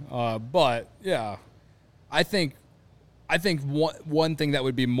either. But, yeah, I think one thing that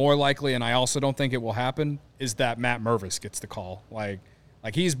would be more likely, and I also don't think it will happen, is that Matt Mervis gets the call.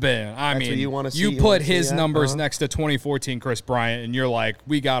 Like he's been, I mean, you put his numbers next to 2014 Chris Bryant, and you're like,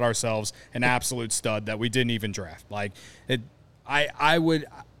 we got ourselves an absolute stud that we didn't even draft. Like, I would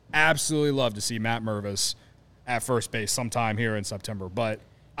absolutely love to see Matt Mervis at first base sometime here in September, but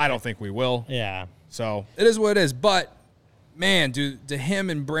I don't think we will. Yeah. So it is what it is. But, man, do him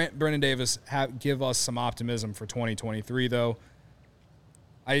and Brennan Davis give us some optimism for 2023, though?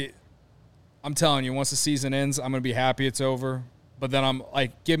 I'm telling you, once the season ends, I'm going to be happy it's over. But then I'm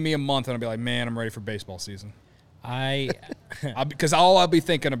like, give me a month, and I'll be like, man, I'm ready for baseball season. Because all I'll be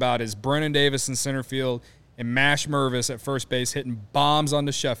thinking about is Brennan Davis in center field and Mash Mervis at first base hitting bombs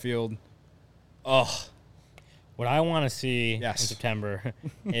onto Sheffield. Ugh. What I want to see in September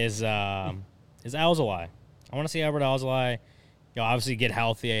is Alzolay. I want to see Albert Alzolay, obviously get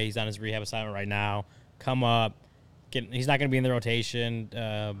healthy. He's on his rehab assignment right now. Come up. He's not going to be in the rotation.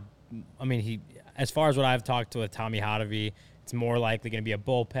 I mean, as far as what I've talked to with Tommy Hotovy, it's more likely going to be a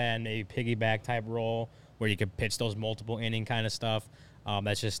bullpen, maybe piggyback type role where you could pitch those multiple inning kind of stuff.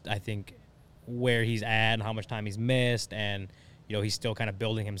 That's just, I think, where he's at and how much time he's missed, and he's still kind of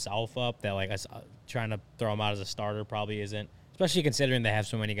building himself up. That like us trying to throw him out as a starter probably isn't, especially considering they have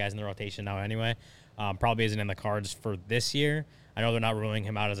so many guys in the rotation now anyway. Probably isn't in the cards for this year. I know they're not ruling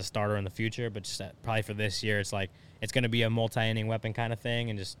him out as a starter in the future, but just probably for this year, it's like it's going to be a multi-inning weapon kind of thing,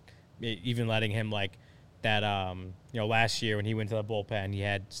 and just even letting him like that. Last year when he went to the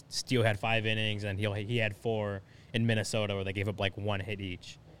bullpen, Steele had 5 innings, and he had 4 in Minnesota where they gave up like 1 hit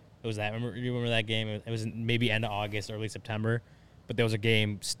each. It was that. You remember that game? It was maybe end of August, early September, but there was a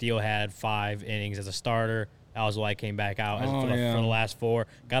game Steele had 5 innings as a starter. Alzolay came back out for the last 4,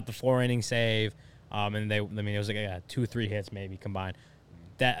 got the 4-inning save. And it was like 2-3 hits maybe combined.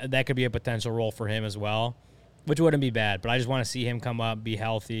 That could be a potential role for him as well, which wouldn't be bad. But I just want to see him come up, be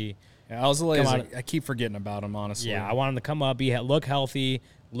healthy. Yeah, Alzolay, I keep forgetting about him, honestly. Yeah, I want him to come up, look healthy,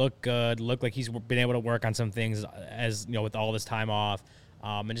 look good, look like he's been able to work on some things as with all this time off,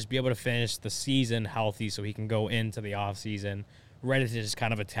 and just be able to finish the season healthy so he can go into the off season ready to just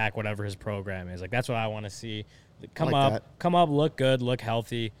kind of attack whatever his program is. Like that's what I want to see. Come up, look good, look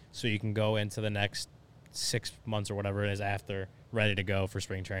healthy, so you can go into the next 6 months or whatever it is after, ready to go for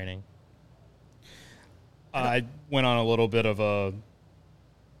spring training. I went on a little bit of a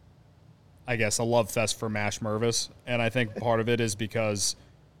love fest for Mash Mervis, and I think part of it is because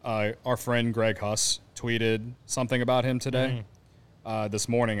our friend Greg Huss tweeted something about him today, this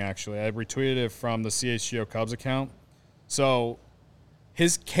morning actually. I retweeted it from the CHGO Cubs account. So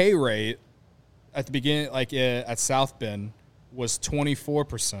his K rate at the beginning, like at South Bend, was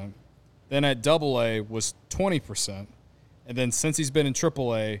 24%. Then at AA was 20%. And then since he's been in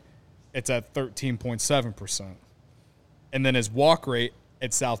AAA, it's at 13.7%. And then his walk rate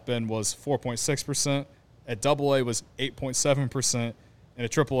at South Bend was 4.6%. At AA was 8.7%. And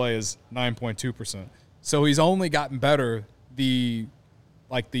at AAA is 9.2%. So he's only gotten better the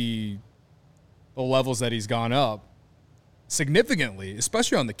levels that he's gone up significantly,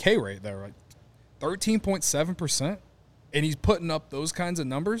 especially on the K rate there, right? 13.7%, and he's putting up those kinds of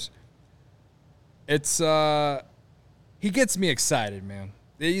numbers. It's he gets me excited, man.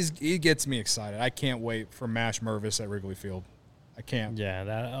 He gets me excited. I can't wait for Mash Mervis at Wrigley Field. I can't. Yeah,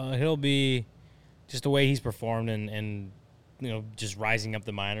 that he'll be just the way he's performed and just rising up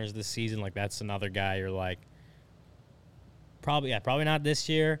the minors this season. Like that's another guy you're like probably not this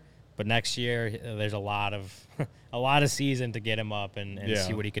year, but next year there's a lot of season to get him up and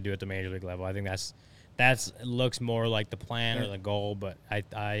see what he could do at the major league level. I think that's looks more like the plan or the goal, but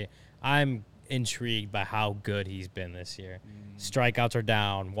I'm intrigued by how good he's been this year. Strikeouts are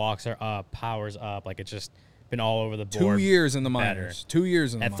down, walks are up, power's up. Like, it's just been all over the board. 2 years in the minors. 2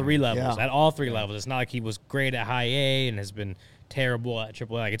 years in the minors. At 3 levels. At all 3 levels. It's not like he was great at high A and has been terrible at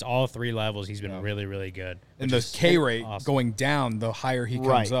AAA. Like, it's all 3 levels. He's been really, really good. And the K rate going down the higher he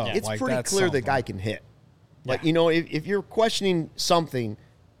comes up. Yeah. It's like, pretty clear the guy can hit. Like, you know, if you're questioning something,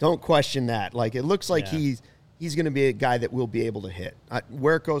 don't question that. Like, it looks like he's going to be a guy that will be able to hit.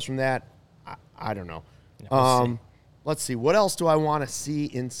 Where it goes from that, I don't know. We'll let's see. What else do I want to see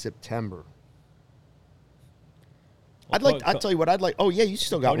in September? I'll tell you what I'd like. Oh, yeah, you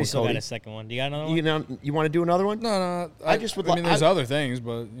still got one, still Cody. got a second one. Do you got another one? You want to do another one? No. I just would. I mean, there's other things,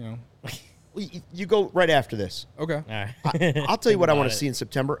 but you know. You go right after this. Okay. All right. I'll tell you what I want to see in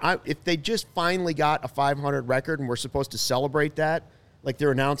September. If they just finally got a 500 record and we're supposed to celebrate that, like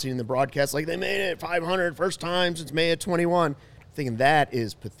they're announcing in the broadcast, like they made it 500 first time since May of 21, thinking that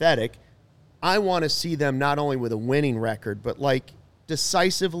is pathetic. I want to see them not only with a winning record, but like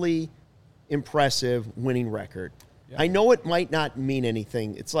decisively impressive winning record. Yeah. I know it might not mean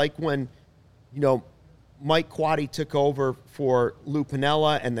anything. It's like when, you know, Mike Quade took over for Lou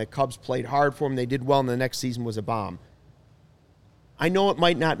Piniella and the Cubs played hard for him. They did well, and the next season was a bomb. I know it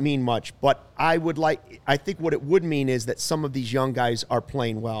might not mean much, but I think what it would mean is that some of these young guys are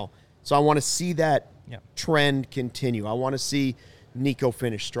playing well. So I want to see that trend continue. I want to see Nico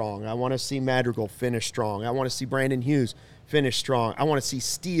finish strong. I want to see Madrigal finish strong. I want to see Brandon Hughes finish strong. I want to see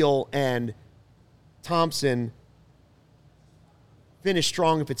Steele and Thompson finish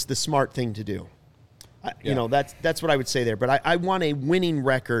strong if it's the smart thing to do. You know, that's what I would say there. But I want a winning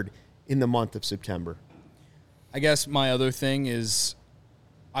record in the month of September. I guess my other thing is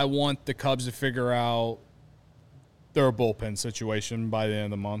I want the Cubs to figure out their bullpen situation by the end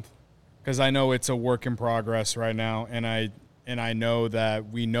of the month, because I know it's a work in progress right now, and I know that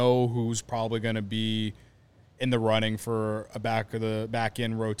we know who's probably going to be in the running for a back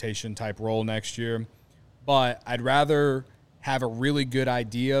end rotation type role next year. But I'd rather have a really good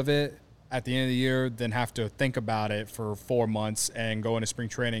idea of it at the end of the year than have to think about it for 4 months and go into spring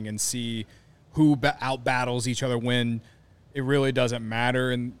training and see who out battles each other when it really doesn't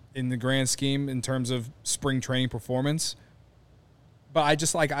matter in the grand scheme in terms of spring training performance. But I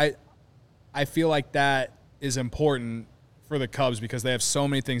just I feel like that is important for the Cubs because they have so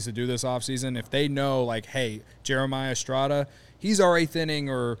many things to do this offseason. If they know, like, hey, Jeremiah Estrada, he's our 8th inning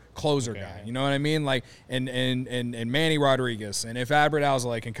or closer guy. You know what I mean? Like, and Manny Rodriguez. And if Adbert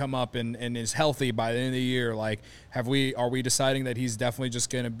Alzolay can come up and is healthy by the end of the year, like, are we deciding that he's definitely just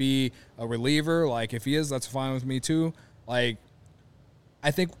going to be a reliever? Like, if he is, that's fine with me too. Like,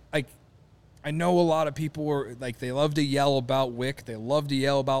 I think, like, I know a lot of people are, like, they love to yell about Wick. They love to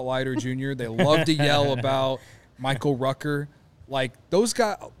yell about Leiter Jr. They love to yell about Michael Rucker. Like, those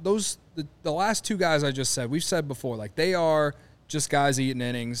guys, the last 2 guys I just said, we've said before, like, they are just guys eating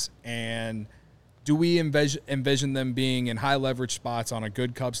innings. And do we envision them being in high leverage spots on a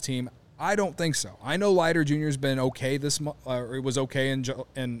good Cubs team? I don't think so. I know Leiter Jr. has been okay this month, or it was okay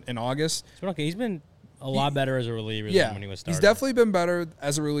in August. It's been okay. He's been a lot better as a reliever than when he was starting. He's definitely been better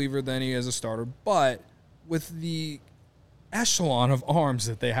as a reliever than he is a starter. But with the echelon of arms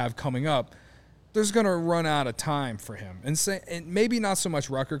that they have coming up, there's going to run out of time for him. And maybe not so much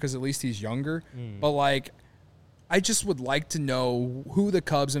Rucker because at least he's younger. But, like, I just would like to know who the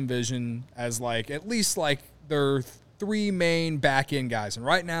Cubs envision as, like, at least, like, their 3 main back-end guys. And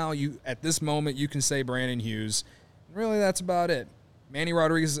right now, at this moment, you can say Brandon Hughes. Really, that's about it. Manny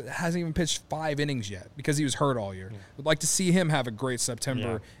Rodriguez hasn't even pitched 5 innings yet because he was hurt all year. Would like to see him have a great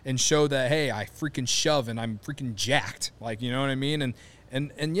September and show that, hey, I freaking shove and I'm freaking jacked. Like, you know what I mean?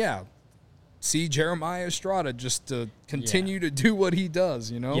 And yeah, see Jeremiah Estrada just to continue to do what he does,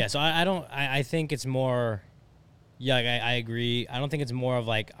 you know? Yeah, so I think it's more, like, I agree. I don't think it's more of,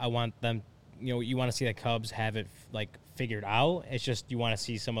 like, I want them, you know, you want to see the Cubs have it, like, figured out. It's just you want to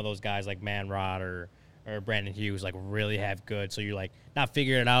see some of those guys like Manrod or Brandon Hughes, like, really have good. So you're, like, not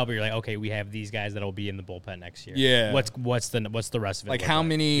figuring it out, but you're like, okay, we have these guys that'll be in the bullpen next year. Yeah. What's the rest of it? Like, how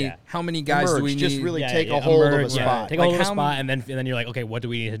many guys do we need? Just really take a hold of a spot. Take a hold of a spot, and then you're like, okay, what do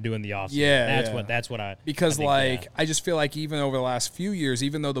we need to do in the offseason? That's what I because I think, I just feel like even over the last few years,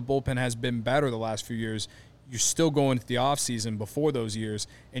 even though the bullpen has been better the last few years, you're still going to the offseason before those years,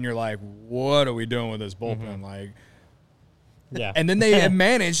 and you're like, what are we doing with this bullpen? Like. Yeah. And then they have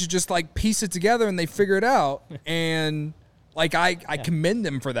managed to just, like, piece it together and they figure it out. And, like, I commend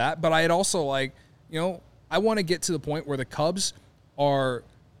them for that. But I'd also, like, you know, I want to get to the point where the Cubs are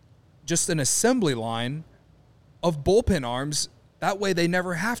just an assembly line of bullpen arms. That way they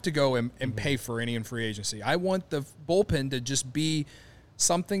never have to go and pay for any in free agency. I want the bullpen to just be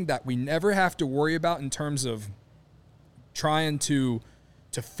something that we never have to worry about in terms of trying to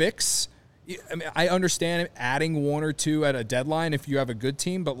fix. I mean, I understand adding one or two at a deadline if you have a good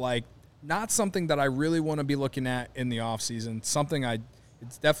team, but like not something that I really want to be looking at in the offseason.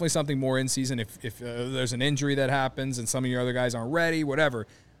 It's definitely something more in season if there's an injury that happens and some of your other guys aren't ready, whatever.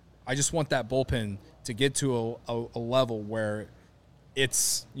 I just want that bullpen to get to a level where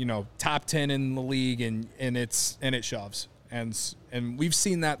it's, top 10 in the league and it shoves. And we've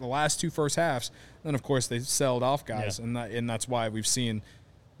seen that the last two first halves. Then of course they sold off guys, and that's why we've seen,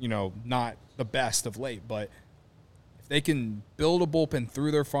 not the best of late. But if they can build a bullpen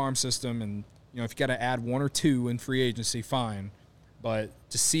through their farm system, and if you got to add one or two in free agency, fine. But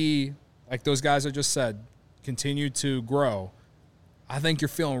to see, like those guys I just said, continue to grow, I think you're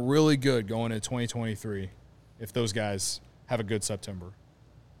feeling really good going into 2023 if those guys have a good September.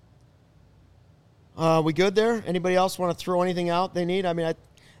 We good there? Anybody else want to throw anything out they need? I mean, I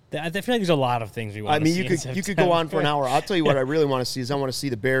feel like there's a lot of things we want to see. You could go on for an hour. I'll tell you what I really want to see is I want to see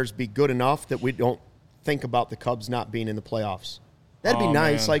the Bears be good enough that we don't think about the Cubs not being in the playoffs. That'd be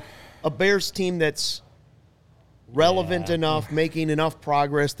nice. Man. Like a Bears team that's relevant enough, making enough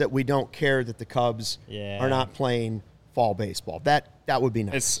progress that we don't care that the Cubs are not playing fall baseball. That would be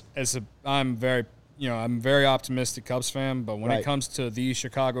nice. I'm very optimistic Cubs fan, but when it comes to the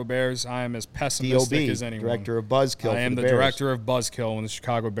Chicago Bears, I am as pessimistic as anyone. Director of Buzzkill. I am the director of Buzzkill in the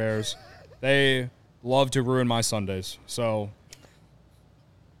Chicago Bears. They love to ruin my Sundays. So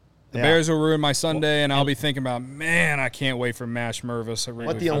the Bears will ruin my Sunday, and I'll be thinking about, man, I can't wait for Mash Mervis.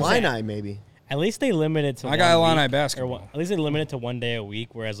 What the Illini maybe? At least they limit it to I got Illini basketball. At least they limit it to 1 day a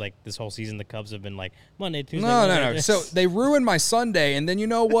week, whereas like this whole season the Cubs have been like Monday, Tuesday. No. So they ruined my Sunday, and then you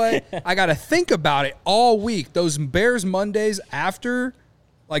know what? I got to think about it all week. Those Bears Mondays after,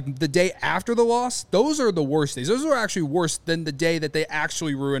 like the day after the loss, those are the worst days. Those are actually worse than the day that they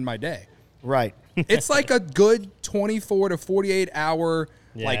actually ruined my day. Right. It's like a good 24 to 48 hour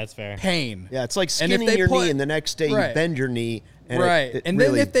that's fair. Pain. Yeah, it's like skinning your knee, and the next day you bend your knee. And and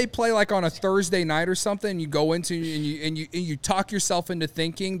really, then if they play like on a Thursday night or something, you go into and you talk yourself into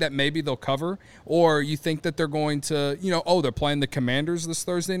thinking that maybe they'll cover, or you think that they're going to, they're playing the Commanders this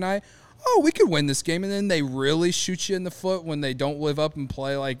Thursday night. Oh, we could win this game, and then they really shoot you in the foot when they don't live up and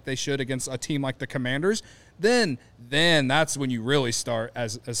play like they should against a team like the Commanders. Then that's when you really start,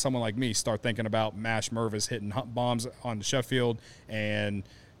 as someone like me, start thinking about Mash Mervis hitting bombs on Sheffield and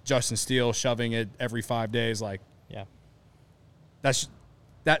Justin Steele shoving it every 5 days, like. This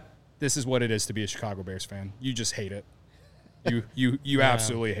is what it is to be a Chicago Bears fan. You just hate it. You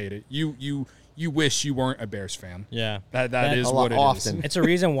absolutely hate it. You wish you weren't a Bears fan. Yeah. That is what it is. It's a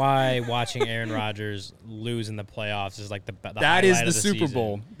reason why watching Aaron Rodgers lose in the playoffs is like the that is the Super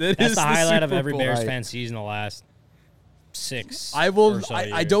Bowl. That's the highlight of every Bears fan season the last 6 I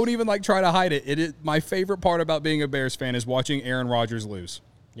don't even try to hide it. It is my favorite part about being a Bears fan is watching Aaron Rodgers lose.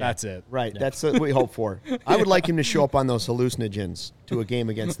 Yeah. That's it. Right. Yeah. That's what we hope for. I would like him to show up on those hallucinogens to a game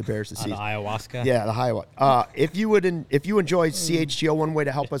against the Bears this season. The ayahuasca? Yeah, the ayahuasca. If you enjoy CHGO, one way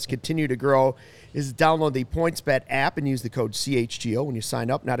to help us continue to grow is download the PointsBet app and use the code CHGO when you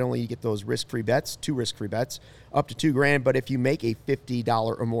sign up. Not only you get those risk-free bets, 2 risk-free bets, up to $2,000, but if you make a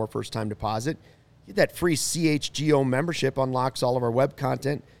 $50 or more first-time deposit, get that free CHGO membership, unlocks all of our web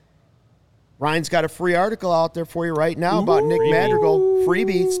content. Ryan's got a free article out there for you right now about Nick Madrigal.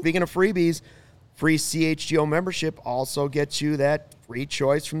 Freebie. Speaking of freebies, free CHGO membership also gets you that free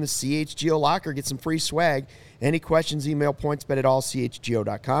choice from the CHGO locker. Get some free swag. Any questions, email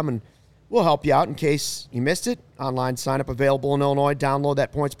pointsbet@allchgo.com, and we'll help you out in case you missed it. Online sign-up available in Illinois. Download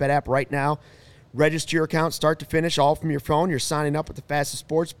that PointsBet app right now. Register your account start to finish, all from your phone. You're signing up with the fastest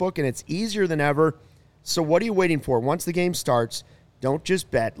sports book, and it's easier than ever. So what are you waiting for? Once the game starts, don't just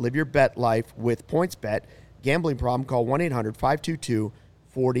bet. Live your bet life with PointsBet. Gambling problem, call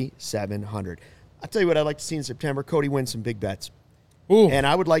 1-800-522-4700. I'll tell you what I'd like to see in September. Cody wins some big bets. Ooh. And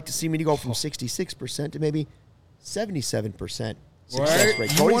I would like to see me go from 66% to maybe 77% success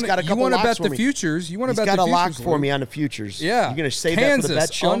rate. Cody's got a couple locks for me. You want to bet the futures. You want to bet the futures. He's got a lock for me on the futures. Yeah. You're going to save Kansas, that for the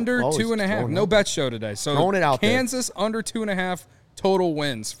bet show? Under 2.5. No bet show today. So throwing it out Kansas under 2.5 total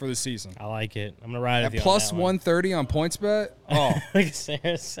wins for the season. I like it. I'm going to ride it. At plus 130 on PointsBet. Oh.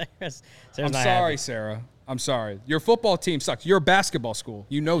 Sarah's I'm sorry, Sarah. I'm sorry. Your football team sucks. You're a basketball school.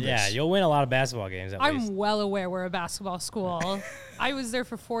 You know this. Yeah, you'll win a lot of basketball games at least. I'm well aware we're a basketball school. I was there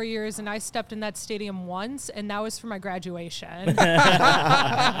for 4 years, and I stepped in that stadium once, and that was for my graduation. I'm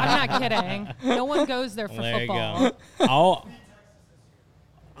not kidding. No one goes there for football.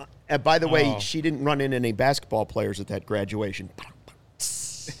 By the way, she didn't run in any basketball players at that graduation.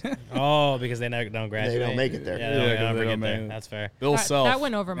 Oh, because they don't graduate. They don't make it there. Yeah, Yeah, they 'cause don't they ever don't get there. make it. That's fair. Bill Self. That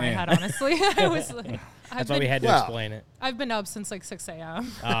went over my man. head, honestly. I was like, That's why we had to Well, explain it. I've been up since like 6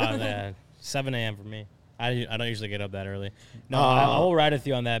 a.m. Yeah, 7 a.m. for me. I don't usually get up that early. No, I will ride with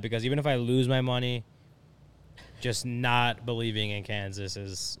you on that because even if I lose my money, just not believing in Kansas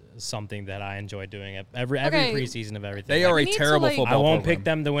is something that I enjoy doing at every preseason of everything. They are We a need to, terrible like- football I won't program. pick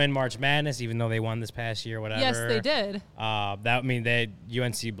them to win March Madness, even though they won this past year, whatever. Yes, they did.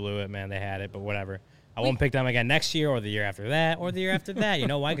 UNC blew it, man. They had it, but whatever. I won't pick them again next year or the year after that or the year after that. You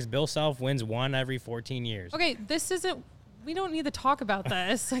know why? Because Bill Self wins one every 14 years. Okay, this isn't. We don't need to talk about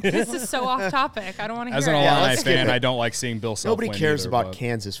this. Like, this is so off topic. I don't want to hear As an it. Illini let's skip fan, it. I don't like seeing Bill Self Nobody win cares either, about but-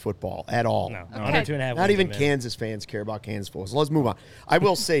 Kansas football at all. No, Okay. under 2.5 Not wins, even man. Kansas fans care about Kansas football. So let's move on. I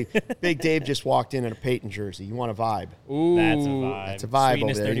will say, Big Dave just walked in a Peyton jersey. You want a vibe? Ooh, That's a vibe. It's a vibe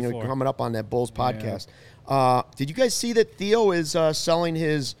Sweetness over there. You know, 34. coming up on that Bulls podcast. Did you guys see that Theo is selling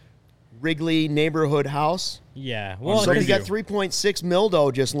his Wrigley neighborhood house? Yeah. Well, So Greenview. you got 3.6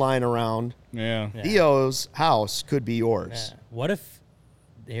 mildo just lying around. yeah. Theo's house could be yours. what if,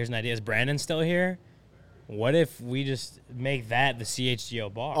 here's an idea, is Brandon still here? What if we just make that the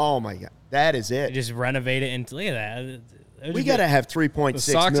CHGO bar? Oh my God, that is it. Just renovate it into, look at that. We got to have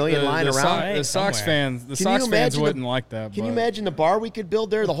 3.6 million lying around. Right, The Sox somewhere. fans, the Can Sox you fans imagine wouldn't like that. Can you but imagine the bar we could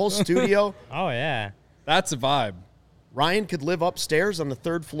build there? The whole studio. Oh, yeah. That's a vibe. Ryan could live upstairs on the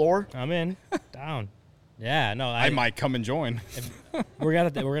third floor. I'm in. Down. Yeah, no. I might come and join. We're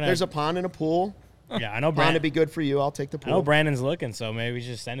gonna. There's a pond and a pool. Yeah, I know. Pond Brandon. would be good for you. I'll take the I know pool. Brandon's looking, so maybe we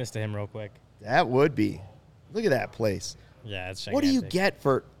should just send this to him real quick. That would be. Look at that place. Yeah, it's What do you gigantic. get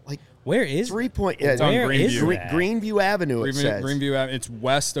for like Where is 3 point? It's on where is Greenview. that? Greenview Avenue. It says. Greenview, it's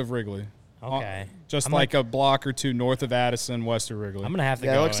west of Wrigley. Okay. Just I'm like gonna- a block or two north of Addison, west of Wrigley. I'm gonna have to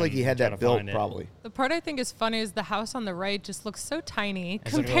Yeah, go. it looks like and he had try that to built find it. probably. The part I think is funny is the house on the right just looks so tiny It's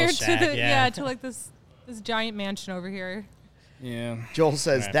like a little compared to shack, the yeah. to like this giant mansion over here. Yeah. Joel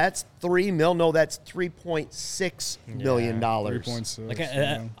says Right. that's 3 mil. No, that's $3.6 million dollars. 3.6. Like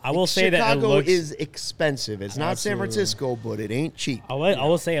yeah. I will say that it Chicago looks. is expensive. It's not San Absolutely. Francisco, but it ain't cheap. I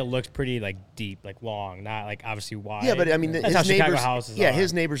will say it looks pretty like deep, like long, not like obviously wide. Yeah, but I mean, that's how his Chicago neighbors. houses Yeah, are.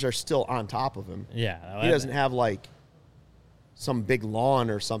 his neighbors are still on top of him. Yeah, He doesn't have like some big lawn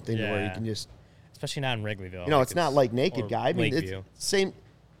or something where you Yeah. can just. especially not in Wrigleyville. You know, it's not like Naked or Guy. I mean, it's Lakeview. same.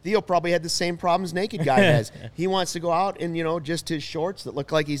 Theo probably had the same problems Naked Guy has. He wants to go out in, just his shorts that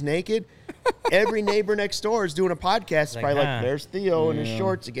look like he's naked. Every neighbor next door is doing a podcast. It's Like, probably huh. like, there's Theo in his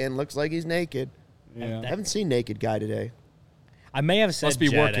shorts again. Looks like he's naked. Yeah. I haven't seen Naked Guy today. I may have said Must be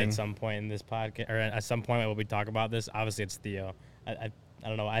Jed working. at some point in this podcast, or at some point when we talk about this. Obviously, it's Theo. I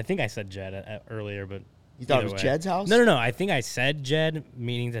don't know. I think I said Jed earlier, but You thought it either was way. Jed's house? No. I think I said Jed,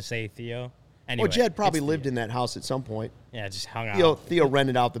 meaning to say Theo. Anyway, Well, Jed probably it's lived Theo. in that house at some point. Yeah, just hung out. Theo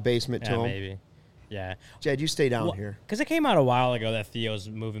rented out the basement to yeah, him. maybe. Yeah. Jed, you stay down here. Because it came out a while ago that Theo's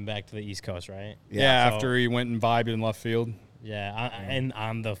moving back to the East Coast, right? Yeah, So- after he went and vibed in left field. Yeah, and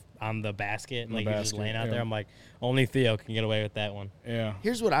on the basket, the like you're just basket, laying out yeah. there. I'm like, only Theo can get away with that one. Yeah.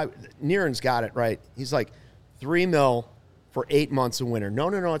 Here's what Niren's got it right. He's like, 3 mil for 8 months of winter. No,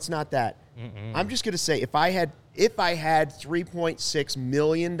 it's not that. I'm just gonna say if I had $3.6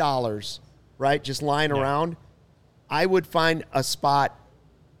 million, right, just lying around, I would find a spot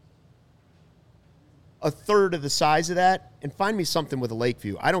a third of the size of that and find me something with a lake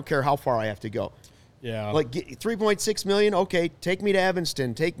view. I don't care how far I have to go. Yeah. Like 3.6 million, okay, take me to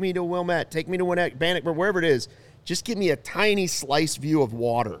Evanston, take me to Wilmette, take me to Bannockburn, wherever it is. Just give me a tiny slice view of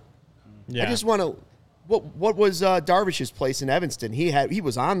water. Yeah. I just want to. What was Darvish's place in Evanston? He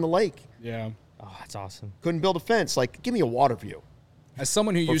was on the lake. Yeah. Oh, that's awesome. Couldn't build a fence. Like, give me a water view. As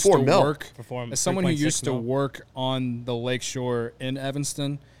someone who For used 4 to mil. work, For as someone who 3.6 used to mil. work on the lakeshore in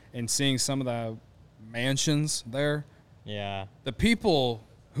Evanston and seeing some of the mansions there, Yeah. the people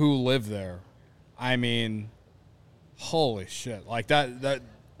who live there, I mean, holy shit! Like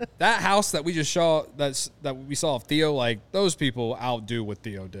that house that we just saw that we saw of Theo, like those people outdo what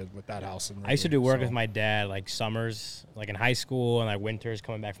Theo did with that house. I used to do work So- with my dad, like summers, like in high school and like winters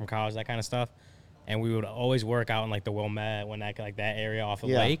coming back from college, that kind of stuff. And we would always work out in like the Wilmette, that area off of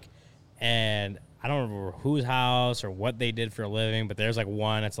Yeah. Lake. And I don't remember whose house or what they did for a living, but there's like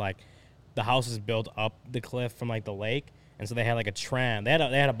one. It's like the house is built up the cliff from like the lake, and so they had like a tram. They had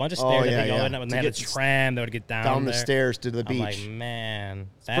a bunch of stairs that they go in, and To they had a get tram that would get down the there. stairs to the I'm beach. like, man,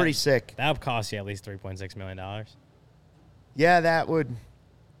 it's pretty sick. That would cost you at least $3.6 million. Yeah, that would.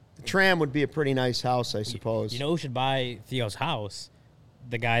 The tram would be a pretty nice house, I suppose. You know who should buy Theo's house?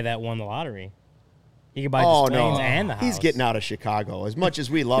 The guy that won the lottery. He can buy the planes and the house. He's getting out of Chicago. As much as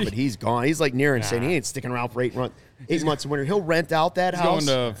we love it, he's gone. He's like near insane. He ain't sticking around for 8 months of winter. He'll rent out that house.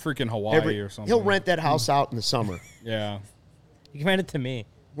 Going to freaking Hawaii or something. He'll rent that house out in the summer. Yeah. You can rent it to me.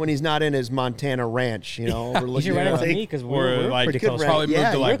 When he's not in his Montana ranch, you know. You should rent it to me because we're like, pretty close. Probably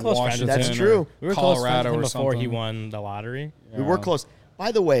moved to like close Washington. That's true. We were Colorado close or before something. he won the lottery. Yeah. We were close.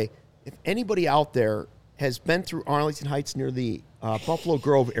 By the way, if anybody out there has been through Arlington Heights near the Buffalo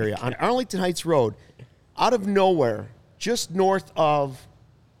Grove area, on Arlington Heights Road, out of nowhere, just north of,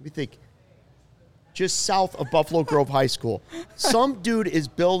 let me think, just south of Buffalo Grove High School, somebody is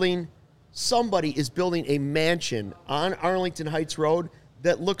building a mansion on Arlington Heights Road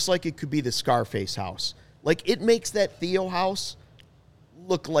that looks like it could be the Scarface house. Like, it makes that Theo house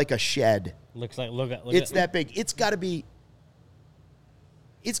look like a shed. Look it's that big. It's got to be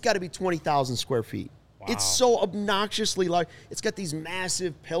 20,000 square feet. Wow. It's so obnoxiously large. It's got these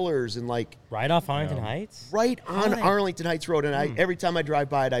massive pillars and like right off Arlington Heights? Right on Arlington Heights Road. And every time I drive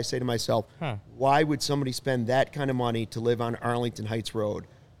by it, I say to myself, why would somebody spend that kind of money to live on Arlington Heights Road?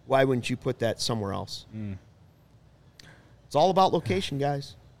 Why wouldn't you put that somewhere else? It's all about location,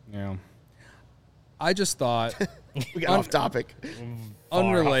 guys. Yeah. I just thought... we got off topic.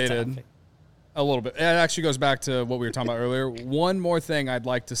 Unrelated. Off topic. A little bit. It actually goes back to what we were talking about earlier. One more thing I'd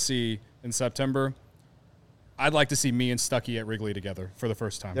like to see in September. I'd like to see me and Stuckey at Wrigley together for the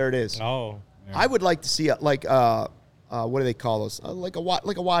first time. There it is. Oh. Yeah. I would like to see what do they call those? Like a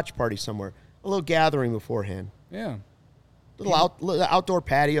watch party somewhere. A little gathering beforehand. Yeah. Little outdoor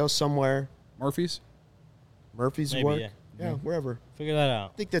patio somewhere. Murphy's Maybe, work. Yeah, wherever. Figure that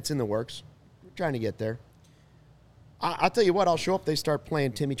out. I think that's in the works. We're trying to get there. I'll tell you what. I'll show up. They start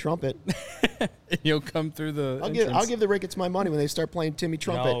playing Timmy Trumpet. You'll come through the. I'll give the Ricketts my money when they start playing Timmy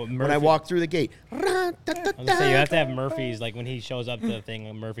Trumpet. No, when I walk through the gate. I was gonna say you have to have Murphy's. Like when he shows up to the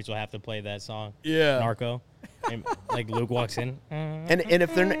thing, Murphy's will have to play that song. Yeah. Narco. And, like Luke walks in. And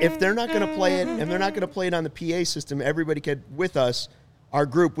if they're not going to play it, and they're not going to play it on the PA system, everybody could with us. Our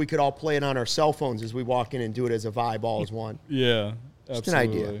group, we could all play it on our cell phones as we walk in and do it as a vibe, all as one. Yeah, just an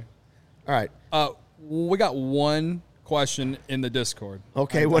idea. All right. We got one question in the Discord.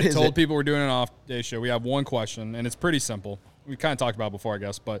 Okay, what is it? I told people we're doing an off-day show. We have one question, and it's pretty simple. We kind of talked about it before, I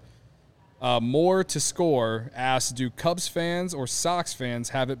guess, but More to Score asks, do Cubs fans or Sox fans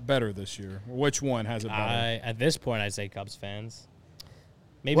have it better this year? Which one has it better? At this point, I'd say Cubs fans.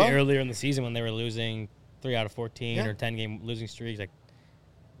 Maybe earlier in the season when they were losing 3 out of 14 or 10-game losing streaks, like.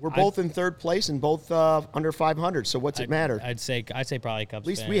 We're both in third place and both under 500. So what's it matter? I'd say probably Cubs. At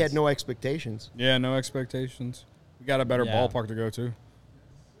least fans. we had no expectations. Yeah, no expectations. We got a better ballpark to go to.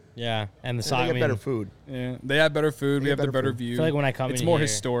 Yeah, and the Sox have better food. Yeah, they have better food. We have the better view. I feel like when I come it's in more here,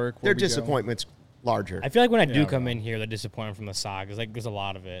 historic. Their disappointment's larger. I feel like when I do come in here, the disappointment from the Sox is like there's a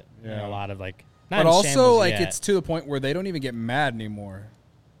lot of it. Yeah, you know, a lot of like. But also, like it's to the point where they don't even get mad anymore.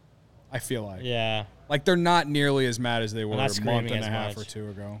 I feel like. Yeah. Like they're not nearly as mad as they were a month and a half or two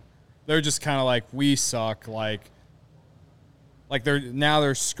ago. They're just kind of like, we suck. Like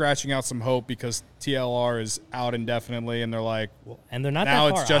they're scratching out some hope because TLR is out indefinitely, and they're like, and they're not now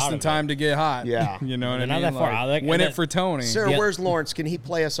that far it's just out in time to get hot. Yeah, you know what I mean. Not that far out. Like, win it for Tony. Sir, where's Lawrence? Can he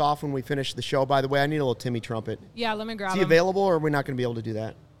play us off when we finish the show? By the way, I need a little Timmy Trumpet. Yeah, let me grab him. Is he available, or are we not going to be able to do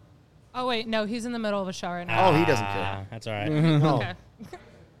that? Oh wait, no, he's in the middle of a show right now. Oh, he doesn't care. That's all right. Okay.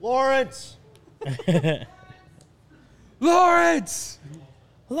 Lawrence. Lawrence.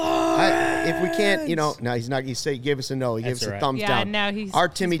 If we can't, no, he's not. He gave us a no. He gave us a thumbs down. No, he's our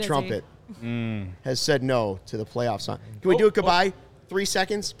Timmy Trumpet has said no to the playoff song. Can we do it goodbye? 3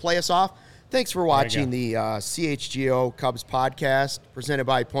 seconds. Play us off. Thanks for watching the CHGO Cubs podcast presented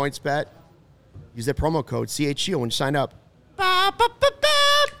by PointsBet. Use that promo code CHGO when you sign up.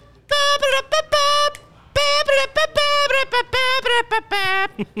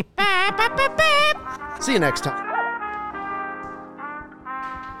 See you next time.